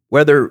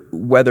whether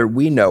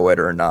we know it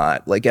or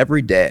not, like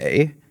every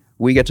day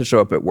we get to show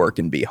up at work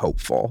and be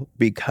hopeful,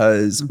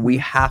 because we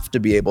have to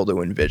be able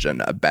to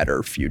envision a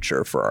better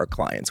future for our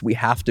clients. We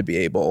have to be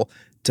able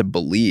to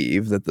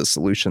believe that the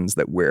solutions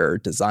that we're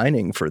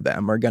designing for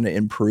them are going to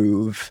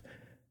improve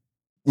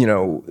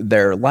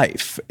their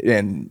life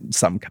in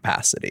some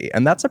capacity.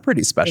 And that's a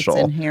pretty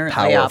special,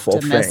 powerful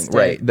thing,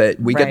 right? That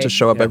we get to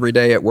show up every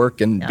day at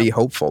work and be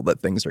hopeful that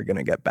things are going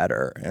to get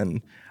better.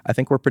 And I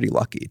think we're pretty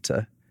lucky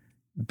to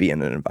be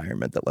in an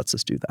environment that lets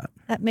us do that.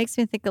 That makes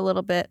me think a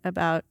little bit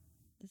about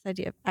this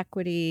idea of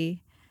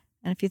equity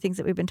and a few things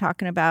that we've been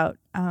talking about.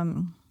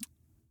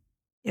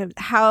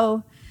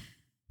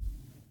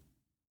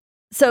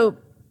 So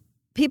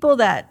people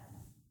that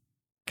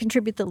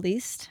contribute the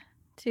least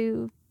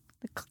to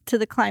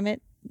the climate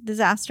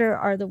disaster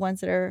are the ones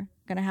that are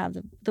going to have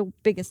the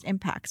biggest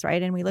impacts,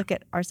 right? And we look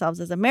at ourselves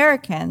as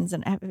Americans,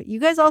 and have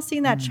you guys all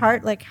seen that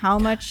chart, like how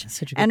much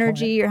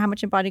energy or how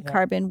much embodied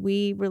carbon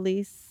we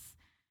release?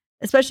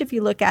 Especially if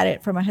you look at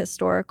it from a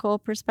historical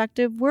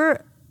perspective, we're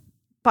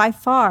by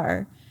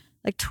far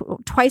like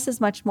twice as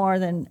much more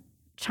than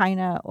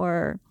China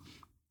or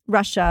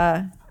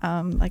Russia,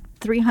 like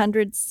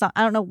 300.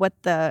 I don't know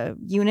what the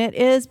unit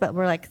is, but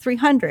we're like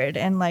 300,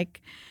 and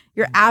like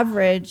your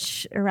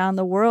average around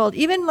the world,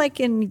 even like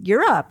in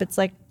Europe, it's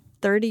like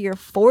 30 or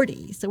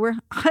 40. So we're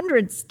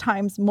hundreds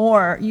times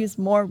more, use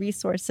more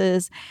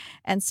resources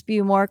and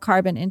spew more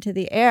carbon into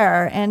the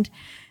air. And,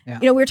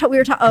 we were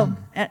talking,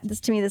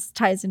 this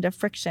ties into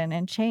friction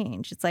and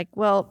change. It's like,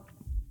 well,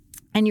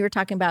 and you were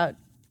talking about,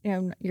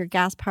 your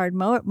gas powered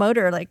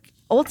motor, like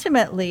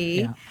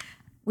ultimately,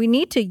 we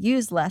need to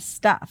use less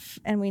stuff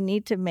and we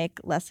need to make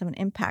less of an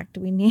impact.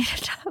 We need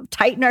to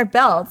tighten our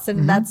belts,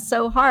 and that's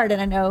so hard.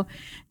 And I know,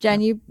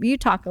 Jen, you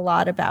talk a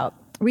lot about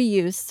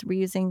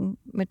reusing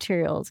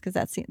materials, because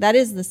that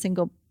is the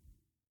single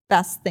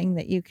best thing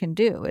that you can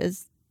do,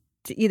 is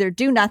to either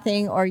do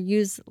nothing or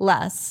use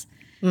less.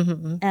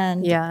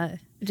 And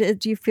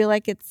do you feel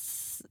like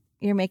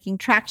you're making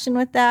traction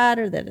with that,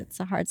 or that it's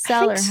a hard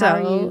sell, or how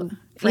are you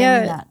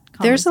framing that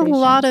conversation? There's a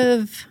lot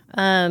of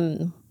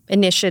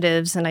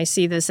initiatives, and I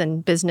see this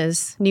in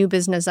new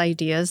business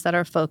ideas that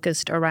are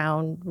focused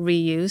around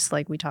reuse.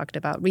 Like we talked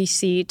about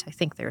Reseat. I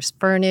think there's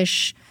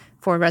Furnish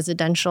for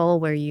residential,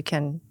 where you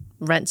can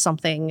rent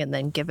something and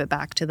then give it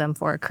back to them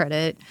for a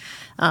credit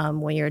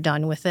when you're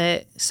done with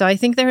it. So I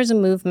think there is a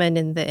movement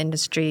in the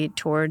industry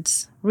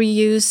towards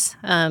reuse.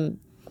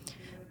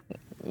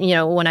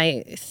 When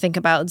I think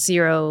about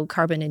zero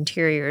carbon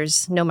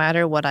interiors, no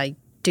matter what I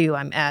do,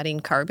 I'm adding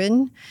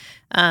carbon.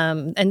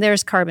 And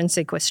there's carbon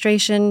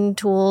sequestration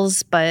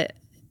tools, but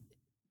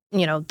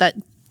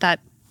that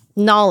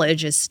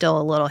knowledge is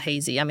still a little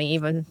hazy. I mean,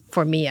 even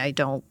for me, I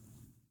don't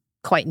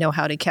quite know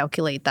how to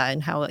calculate that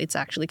and how it's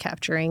actually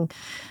capturing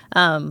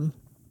carbon.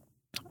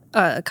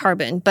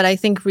 But I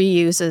think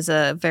reuse is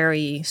a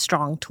very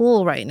strong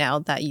tool right now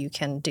that you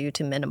can do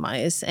to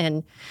minimize.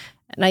 And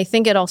I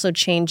think it also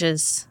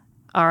changes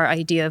our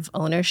idea of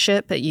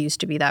ownership. It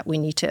used to be that we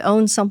need to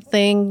own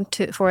something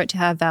for it to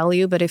have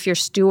value. But if you're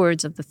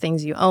stewards of the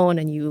things you own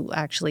and you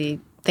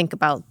actually think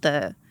about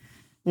the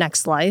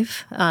next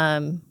life,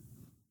 then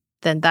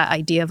that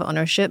idea of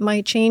ownership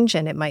might change,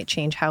 and it might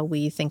change how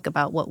we think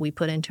about what we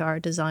put into our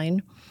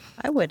design.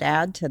 I would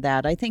add to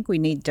that, I think we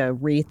need to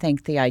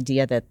rethink the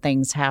idea that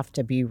things have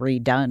to be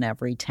redone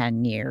every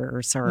 10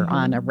 years or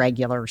on a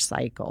regular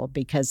cycle,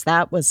 because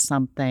that was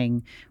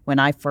something when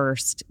I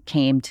first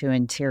came to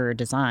interior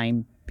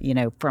design,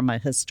 from a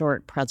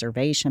historic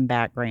preservation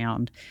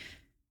background.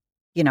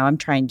 I'm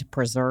trying to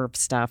preserve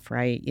stuff,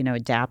 right?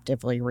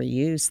 Adaptively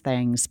reuse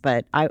things.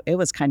 But it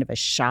was kind of a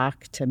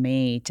shock to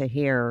me to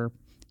hear,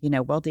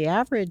 well, the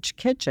average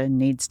kitchen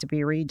needs to be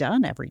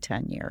redone every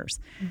 10 years.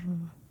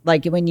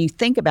 Like when you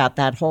think about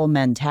that whole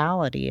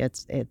mentality,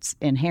 it's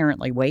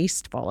inherently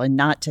wasteful, and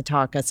not to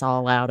talk us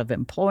all out of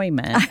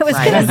employment. I was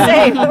going to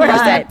say,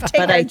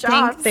 but I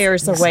think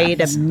there's a way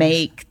to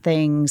make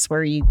things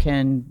where you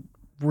can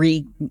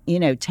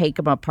take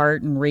them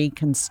apart and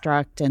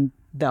reconstruct, and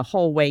the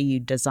whole way you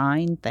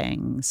design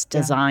things,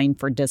 design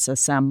for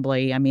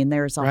disassembly. I mean,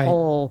 there's a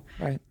whole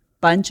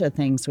bunch of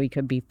things we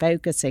could be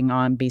focusing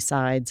on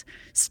besides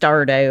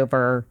start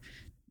over,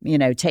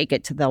 take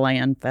it to the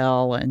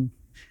landfill.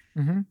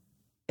 And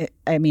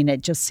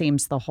it just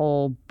seems the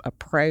whole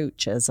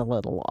approach is a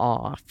little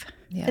off.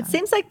 Yeah. It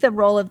seems like the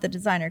role of the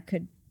designer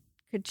could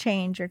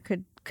change or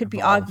could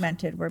be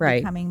augmented. We're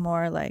becoming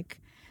more like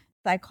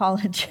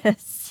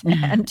psychologists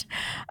and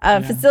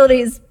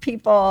facilities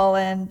people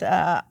and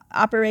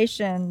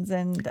operations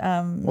and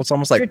well, it's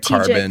almost like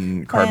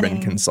carbon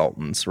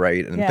consultants,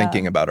 right? And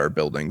thinking about our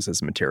buildings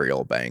as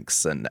material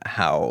banks and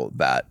how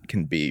that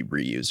can be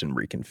reused and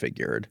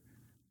reconfigured,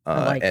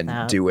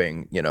 and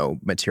doing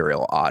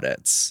material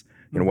audits.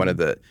 One of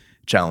the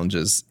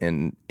challenges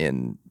in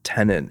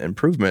tenant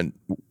improvement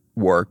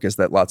work is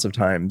that lots of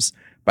times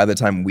by the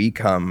time we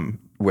come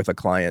with a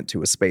client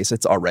to a space,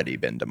 it's already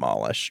been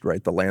demolished,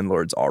 right? The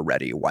landlord's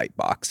already white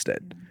boxed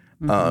it.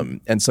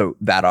 And so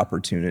that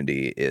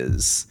opportunity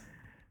is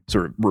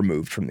sort of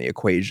removed from the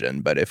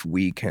equation. But if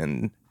we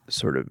can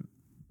sort of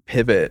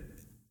pivot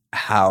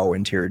how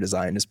interior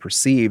design is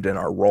perceived and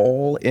our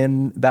role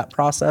in that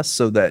process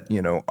so that,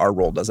 our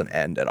role doesn't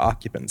end at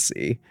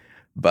occupancy,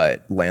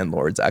 but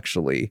landlords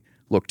actually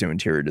look to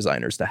interior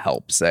designers to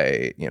help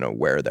say,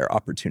 where are there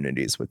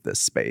opportunities with this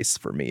space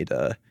for me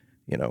to,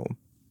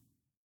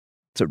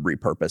 to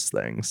repurpose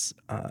things.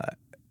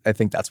 I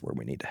think that's where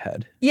we need to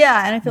head.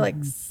 Yeah, and I feel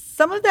like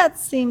some of that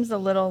seems a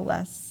little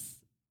less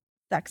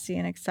sexy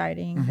and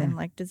exciting than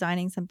like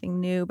designing something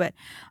new. But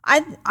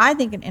I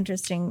think an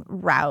interesting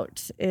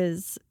route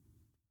is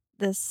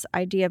this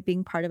idea of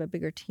being part of a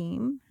bigger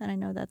team. And I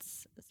know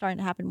that's starting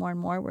to happen more and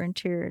more where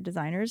interior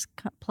designers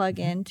plug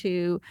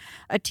into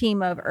a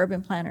team of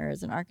urban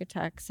planners and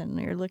architects. And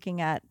you're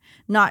looking at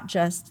not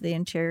just the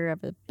interior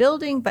of a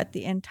building, but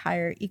the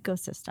entire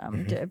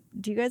ecosystem.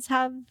 Do you guys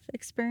have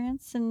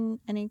experience in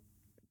any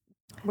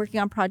working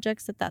on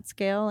projects at that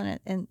scale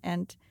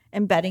and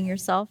embedding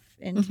yourself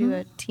into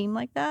a team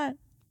like that?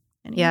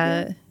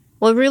 Yeah.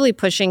 Well, really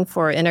pushing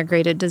for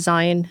integrated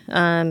design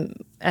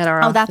at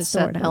our office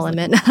at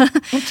Element.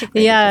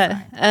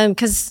 Yeah,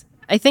 because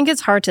I think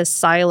it's hard to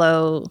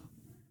silo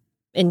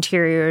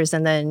interiors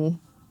and then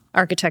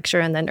architecture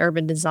and then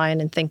urban design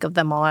and think of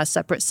them all as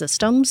separate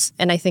systems.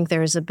 And I think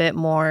there's a bit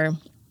more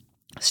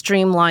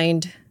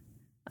streamlined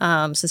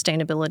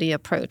sustainability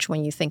approach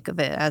when you think of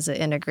it as an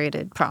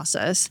integrated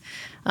process.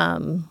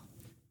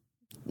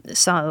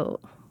 So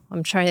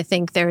I'm trying to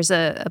think, there's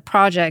a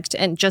project,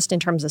 and just in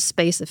terms of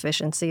space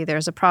efficiency,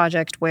 there's a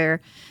project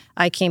where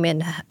I came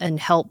in and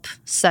helped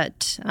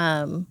set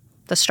the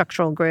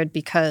structural grid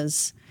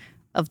because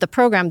of the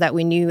program that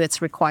we knew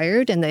it's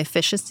required, and the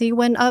efficiency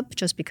went up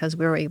just because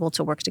we were able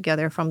to work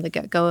together from the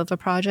get-go of a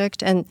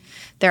project. And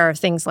there are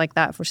things like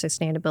that for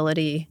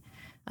sustainability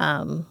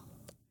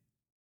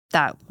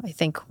that I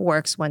think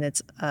works when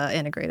it's an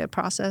integrated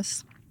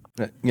process.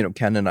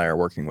 Ken and I are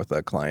working with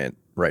a client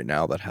right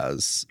now that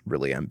has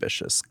really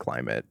ambitious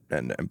climate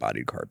and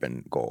embodied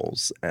carbon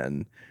goals.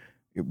 And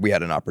we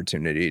had an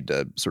opportunity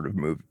to sort of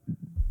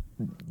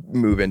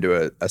move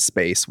into a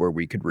space where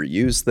we could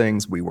reuse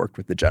things. We worked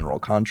with the general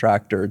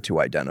contractor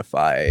to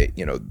identify,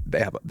 they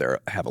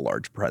have a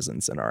large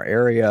presence in our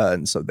area.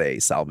 And so they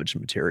salvage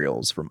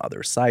materials from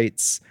other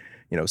sites,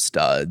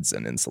 studs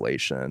and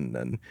insulation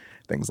and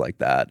things like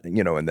that,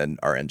 and then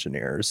our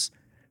engineers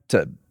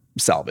to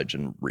salvage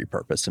and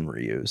repurpose and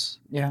reuse.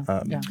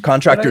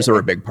 Contractors are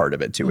a big part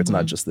of it too. It's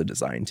not just the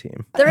design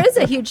team. There is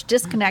a huge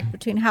disconnect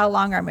between how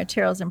long our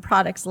materials and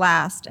products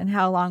last and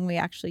how long we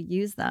actually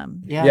use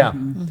them.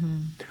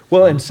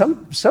 Well, and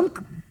some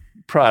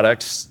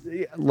products,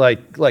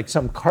 like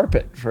some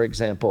carpet, for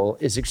example,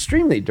 is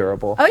extremely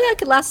durable. Oh yeah, it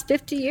could last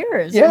 50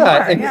 years.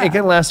 It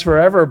can last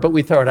forever, but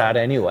we throw it out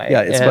anyway.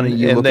 Yeah, it's funny.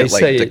 You look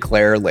at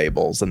Declare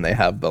labels, and they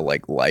have the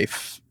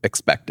life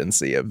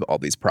expectancy of all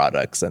these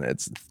products, and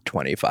it's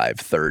 25,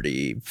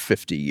 30,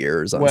 50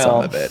 years on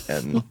some of it.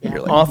 And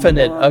you're like, often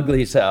it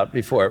uglies out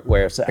before it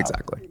wears out.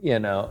 Exactly.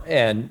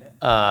 And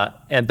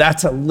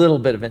that's a little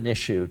bit of an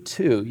issue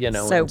too,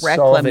 so in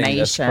solving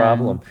this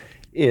problem.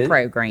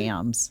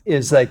 Programs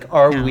is like,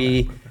 are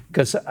we,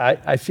 because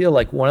I feel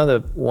like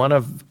one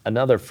of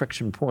another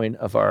friction point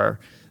of our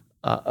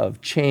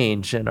of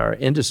change in our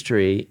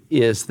industry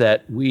is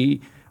that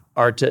we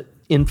are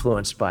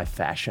influenced by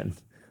fashion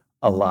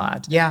a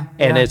lot.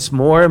 And it's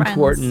more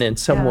important in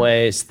some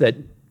ways that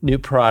new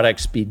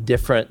products be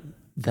different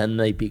than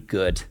they be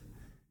good.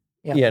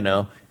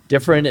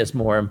 Different is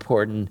more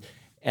important.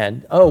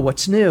 And,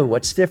 what's new?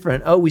 What's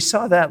different? We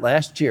saw that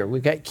last year.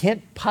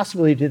 Can't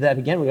possibly do that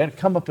again. We got to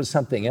come up with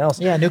something else.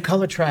 New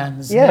color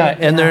trends.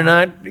 And they're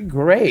not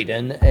great.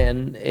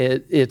 And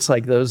it's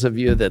like those of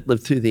you that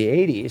lived through the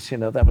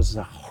 80s, that was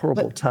a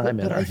horrible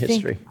time in our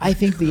history. I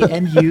think the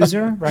end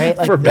user, right?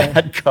 For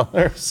bad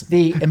colors.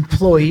 The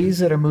employees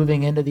that are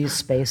moving into these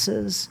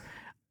spaces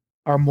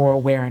are more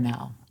aware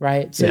now,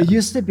 right? So Yeah. it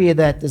used to be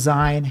that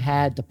design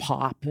had to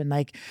pop, and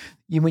like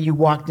when you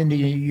walked into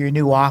your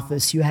new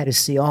office, you had to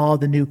see all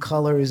the new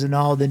colors and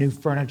all the new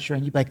furniture,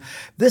 and you'd be like,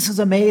 "This is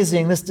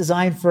amazing! This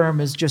design firm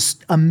is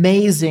just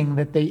amazing!"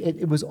 That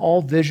it was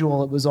all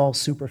visual, it was all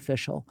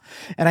superficial,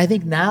 and I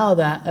think now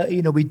that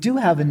we do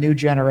have a new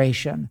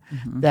generation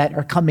that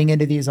are coming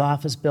into these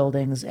office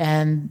buildings,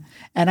 and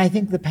I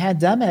think the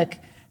pandemic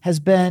has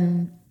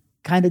been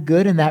kind of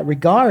good in that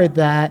regard.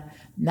 That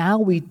now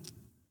we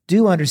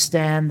do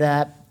understand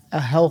that a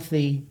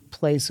healthy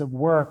place of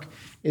work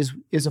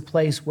is a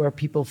place where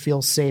people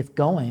feel safe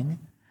going,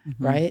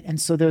 right? And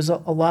so there's a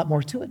lot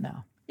more to it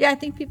now. Yeah, I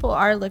think people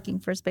are looking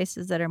for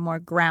spaces that are more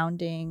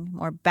grounding,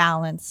 more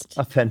balanced,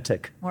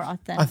 Authentic. more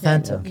authentic.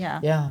 Authentic. Yeah.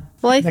 Yeah.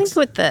 Well, I think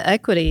with the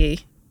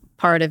equity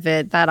part of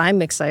it that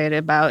I'm excited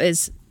about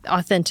is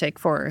authentic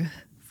for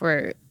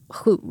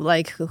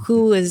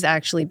who is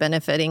actually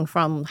benefiting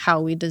from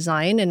how we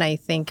design. And I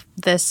think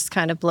this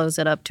kind of blows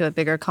it up to a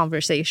bigger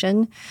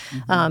conversation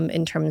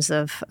in terms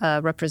of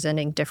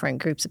representing different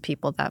groups of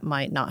people that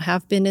might not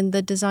have been in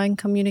the design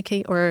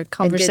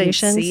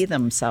conversations. Didn't see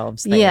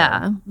themselves there.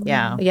 Yeah.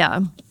 Yeah.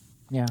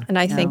 Yeah. And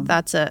I think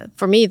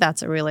for me,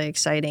 that's a really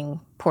exciting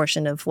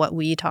portion of what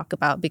we talk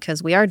about,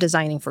 because we are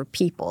designing for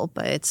people,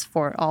 but it's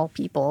for all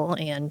people.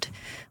 And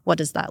what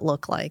does that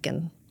look like?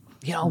 And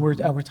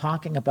we're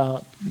talking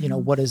about,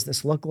 what does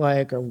this look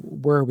like, or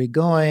where are we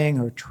going,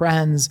 or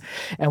trends.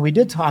 And we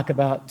did talk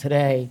about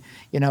today,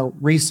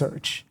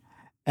 research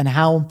and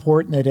how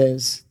important it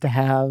is to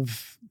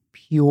have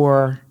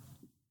pure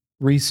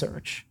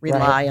research.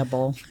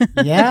 Reliable.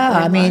 Right? Yeah.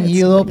 I mean,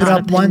 you open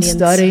not up one opinions.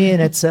 study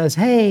and it says,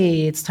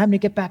 hey, it's time to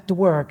get back to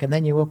work. And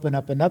then you open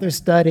up another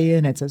study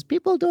and it says,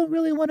 people don't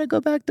really want to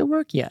go back to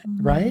work yet.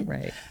 Right.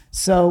 Right.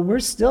 So we're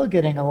still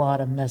getting a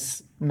lot of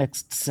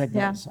mixed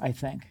signals, I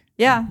think.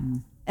 Yeah.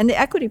 And the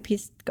equity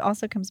piece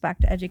also comes back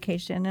to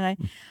education. And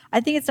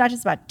I think it's not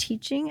just about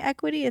teaching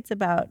equity, it's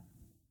about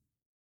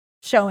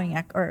showing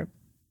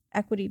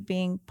equity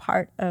being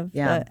part of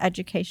the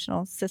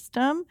educational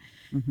system,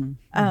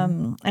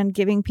 and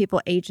giving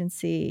people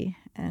agency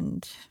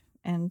and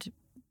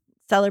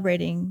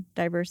celebrating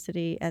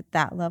diversity at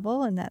that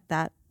level, and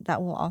that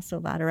will also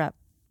ladder up.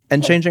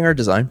 And changing our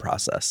design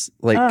process,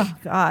 like Oh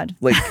God!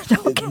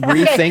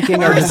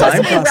 rethinking our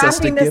design process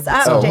to wrapping this give.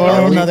 up, Oh, Dave.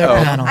 are we? Another Oh.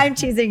 panel. I'm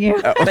teasing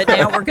you. But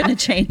now we're going to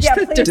change. Yeah,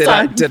 please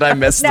Did I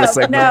miss the No,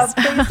 signals?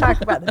 please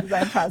talk about the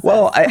design process.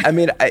 Well, I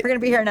mean, we're going to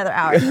be here another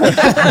hour.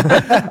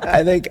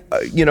 I think,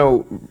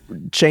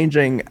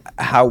 changing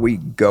how we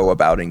go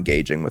about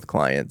engaging with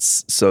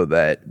clients so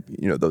that,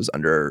 those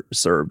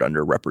underserved,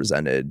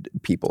 underrepresented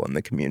people in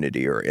the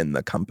community or in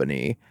the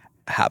company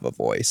have a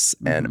voice,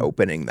 and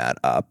opening that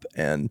up.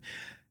 And,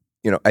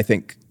 I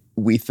think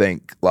we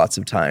think lots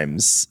of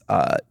times,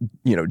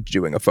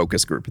 doing a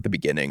focus group at the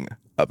beginning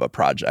of a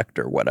project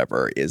or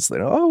whatever is,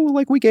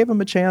 we gave them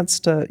a chance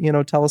to,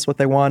 tell us what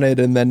they wanted,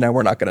 and then now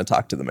we're not going to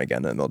talk to them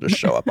again, and they'll just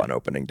show up on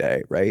opening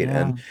day, right?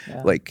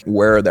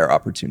 Where are there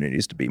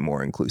opportunities to be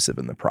more inclusive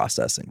in the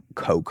process and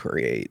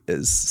co-create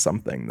is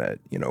something that,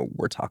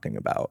 we're talking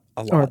about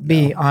a lot. Or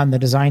be now. on the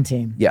design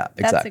team. Yeah,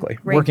 That's a exactly.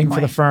 great Working for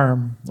the point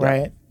firm,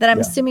 right? that I'm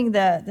assuming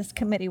this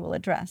committee will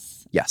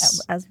address.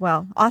 Yes. As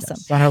well. Awesome.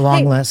 It's on our long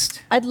Hey,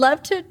 list. I'd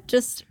love to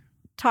just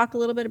talk a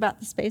little bit about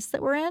the space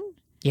that we're in.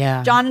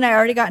 Yeah. John and I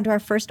already got into our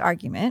first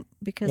argument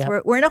because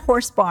Yep. we're in a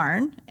horse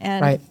barn,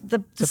 and Right. the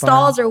It's a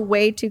stalls are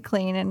way too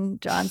clean.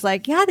 And John's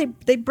like, yeah,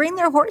 they bring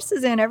their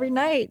horses in every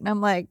night. And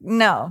I'm like,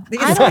 no.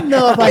 I don't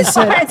know if I these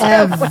said barns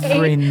are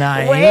every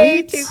night.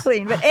 Way too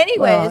clean. But anyways,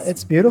 Well,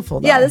 it's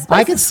beautiful. Though. Yeah, this place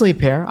I could is- sleep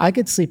here. I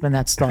could sleep in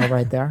that stall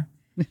right there.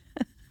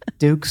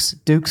 Duke's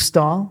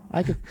stall.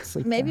 I could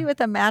sleep. maybe there.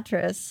 with a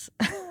mattress.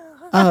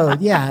 Oh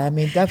yeah. I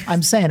mean,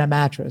 I'm saying a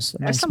mattress.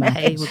 A nice some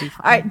mattress. hay would be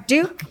fine. All right,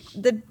 Duke,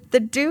 the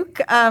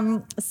Duke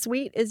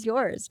suite is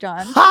yours,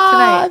 John.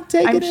 I'm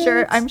taking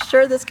I'm it.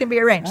 sure this can be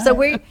arranged. So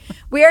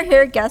we are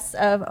here, guests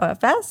of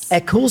OFS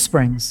At Cool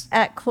Springs.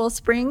 at Cool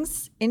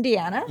Springs,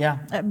 Indiana. Yeah.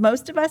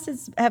 Most of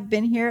us have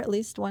been here at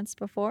least once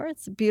before.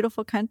 It's a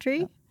beautiful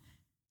country.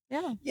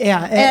 Yeah.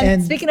 Yeah.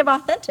 And speaking of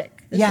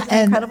authentic, this is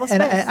an incredible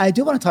space. And I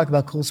do want to talk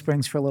about Cool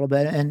Springs for a little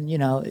bit. And,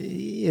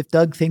 if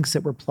Doug thinks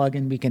that we're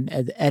plugging, we can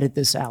edit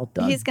this out,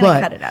 Doug. He's going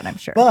to cut it out, I'm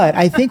sure. But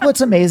I think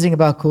what's amazing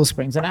about Cool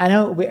Springs, and I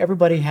know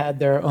everybody had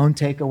their own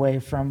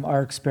takeaway from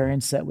our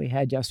experience that we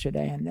had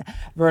yesterday. And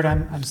Vert,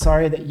 I'm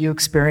sorry that you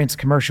experienced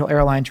commercial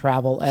airline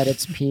travel at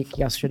its peak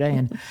yesterday.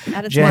 And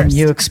At its Jen, worst.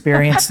 you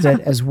experienced it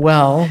as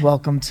well.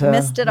 Welcome to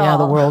Missed it the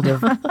all. world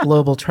of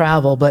global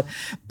travel. But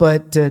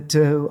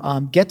to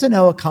get to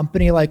know a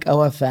company like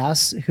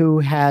OFS, who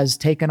has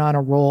taken on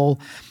a role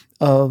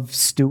of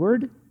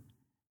steward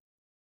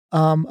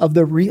of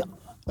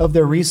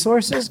their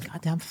resources.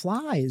 Goddamn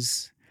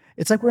flies!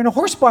 It's like we're in a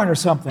horse barn or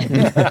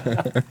something.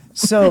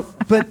 So,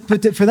 but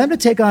for them to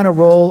take on a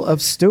role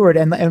of steward,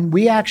 and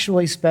we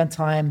actually spent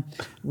time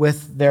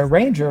with their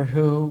ranger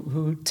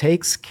who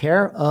takes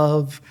care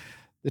of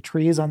the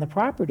trees on the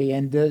property,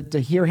 and to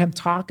hear him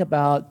talk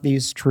about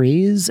these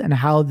trees and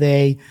how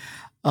they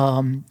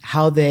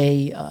how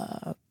they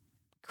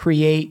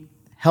create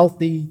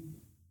healthy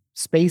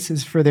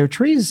spaces for their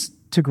trees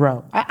to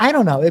grow. I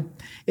don't know.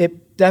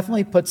 It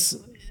definitely puts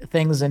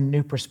things in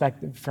new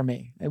perspective for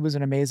me. It was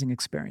an amazing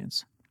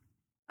experience.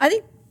 I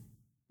think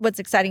what's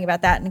exciting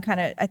about that, and kind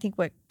of I think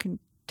what can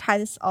tie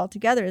this all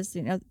together is,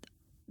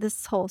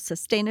 this whole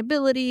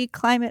sustainability,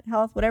 climate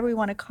health, whatever we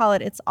want to call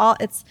it, it's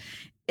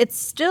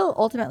still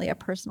ultimately a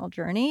personal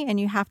journey, and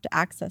you have to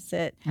access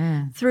it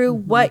through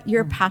what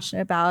you're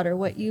passionate about or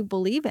what you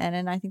believe in.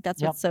 And I think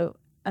that's what's so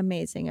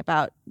amazing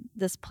about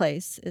this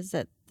place, is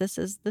that this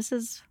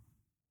is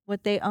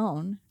what they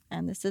own,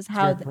 and this is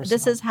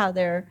how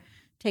they're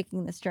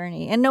taking this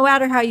journey. And no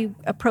matter how you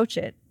approach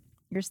it,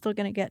 you're still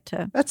going to get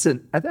to. That's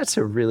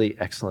a really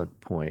excellent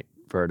point,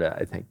 Verda,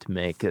 I think, to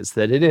make, is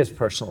that it is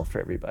personal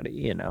for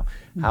everybody,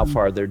 how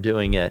far they're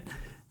doing it.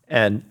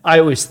 And I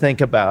always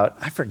think about,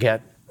 I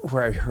forget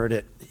where I heard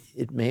it.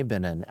 It may have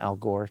been an Al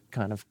Gore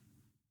kind of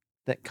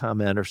that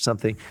comment or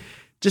something,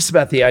 just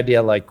about the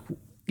idea, like,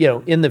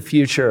 in the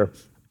future,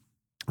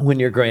 when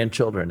your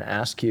grandchildren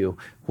ask you,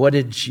 what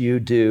did you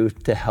do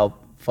to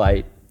help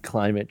fight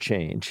climate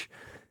change?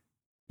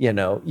 You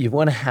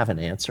want to have an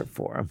answer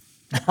for them.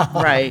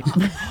 Right.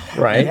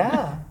 Right?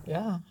 Yeah.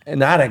 And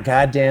not a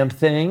goddamn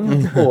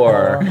thing.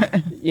 Or,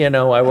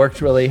 I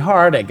worked really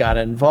hard. I got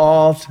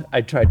involved.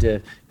 I tried to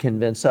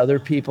convince other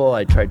people.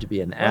 I tried to be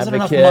an advocate.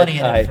 Wasn't enough money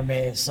in it for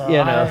me, so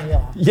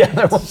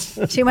there was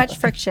Too much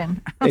friction.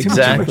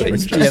 exactly.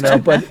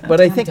 But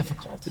I think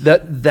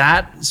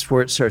that's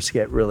where it starts to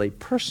get really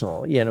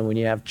personal. When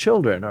you have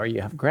children or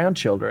you have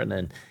grandchildren,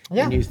 and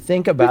you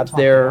think about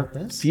their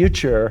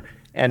future.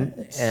 And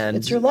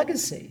it's your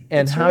legacy,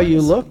 and how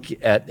you look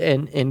at,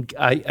 and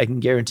I can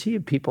guarantee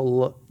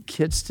you,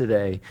 kids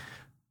today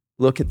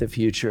look at the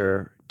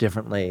future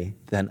differently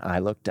than I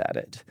looked at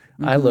it.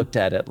 I looked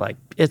at it like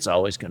it's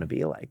always going to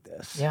be like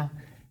this. Yeah.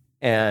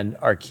 And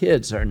our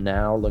kids are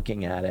now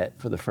looking at it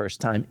for the first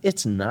time.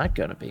 It's not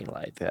going to be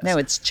like this. No,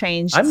 it's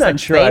changed. I'm not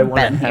sure I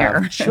want to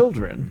here. have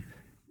children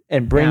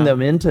and bring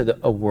them into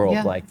a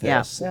world like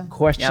this. Yeah.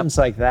 Questions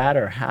like that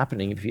are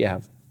happening if you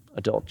have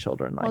adult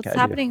children like it's I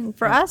happening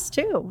for us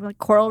too. Like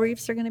coral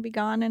reefs are going to be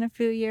gone in a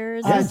few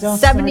years. Don't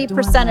start 70% doing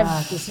of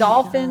that.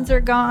 dolphins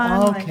are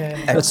gone.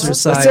 Okay.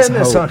 Exercise Let's end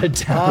this on hope. a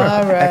downer.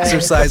 All right.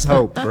 Exercise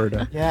hope,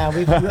 Verda. Yeah,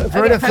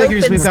 Verda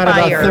figures we've got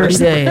about 30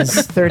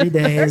 days. 30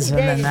 days, and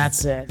then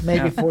that's it.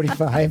 Maybe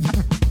 45.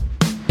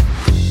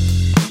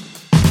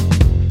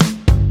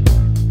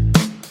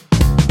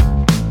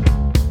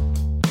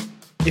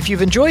 If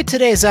you've enjoyed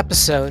today's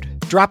episode,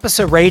 drop us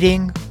a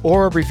rating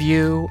or a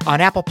review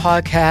on Apple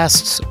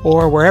Podcasts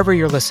or wherever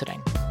you're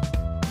listening.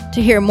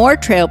 To hear more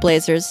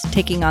trailblazers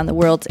taking on the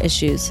world's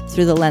issues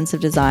through the lens of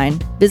design,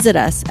 visit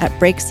us at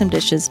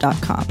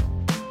breaksomedishes.com.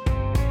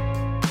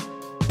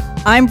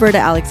 I'm Verda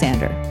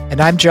Alexander. And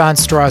I'm John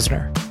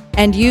Strosner.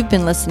 And you've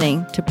been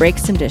listening to Break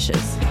Some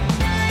Dishes.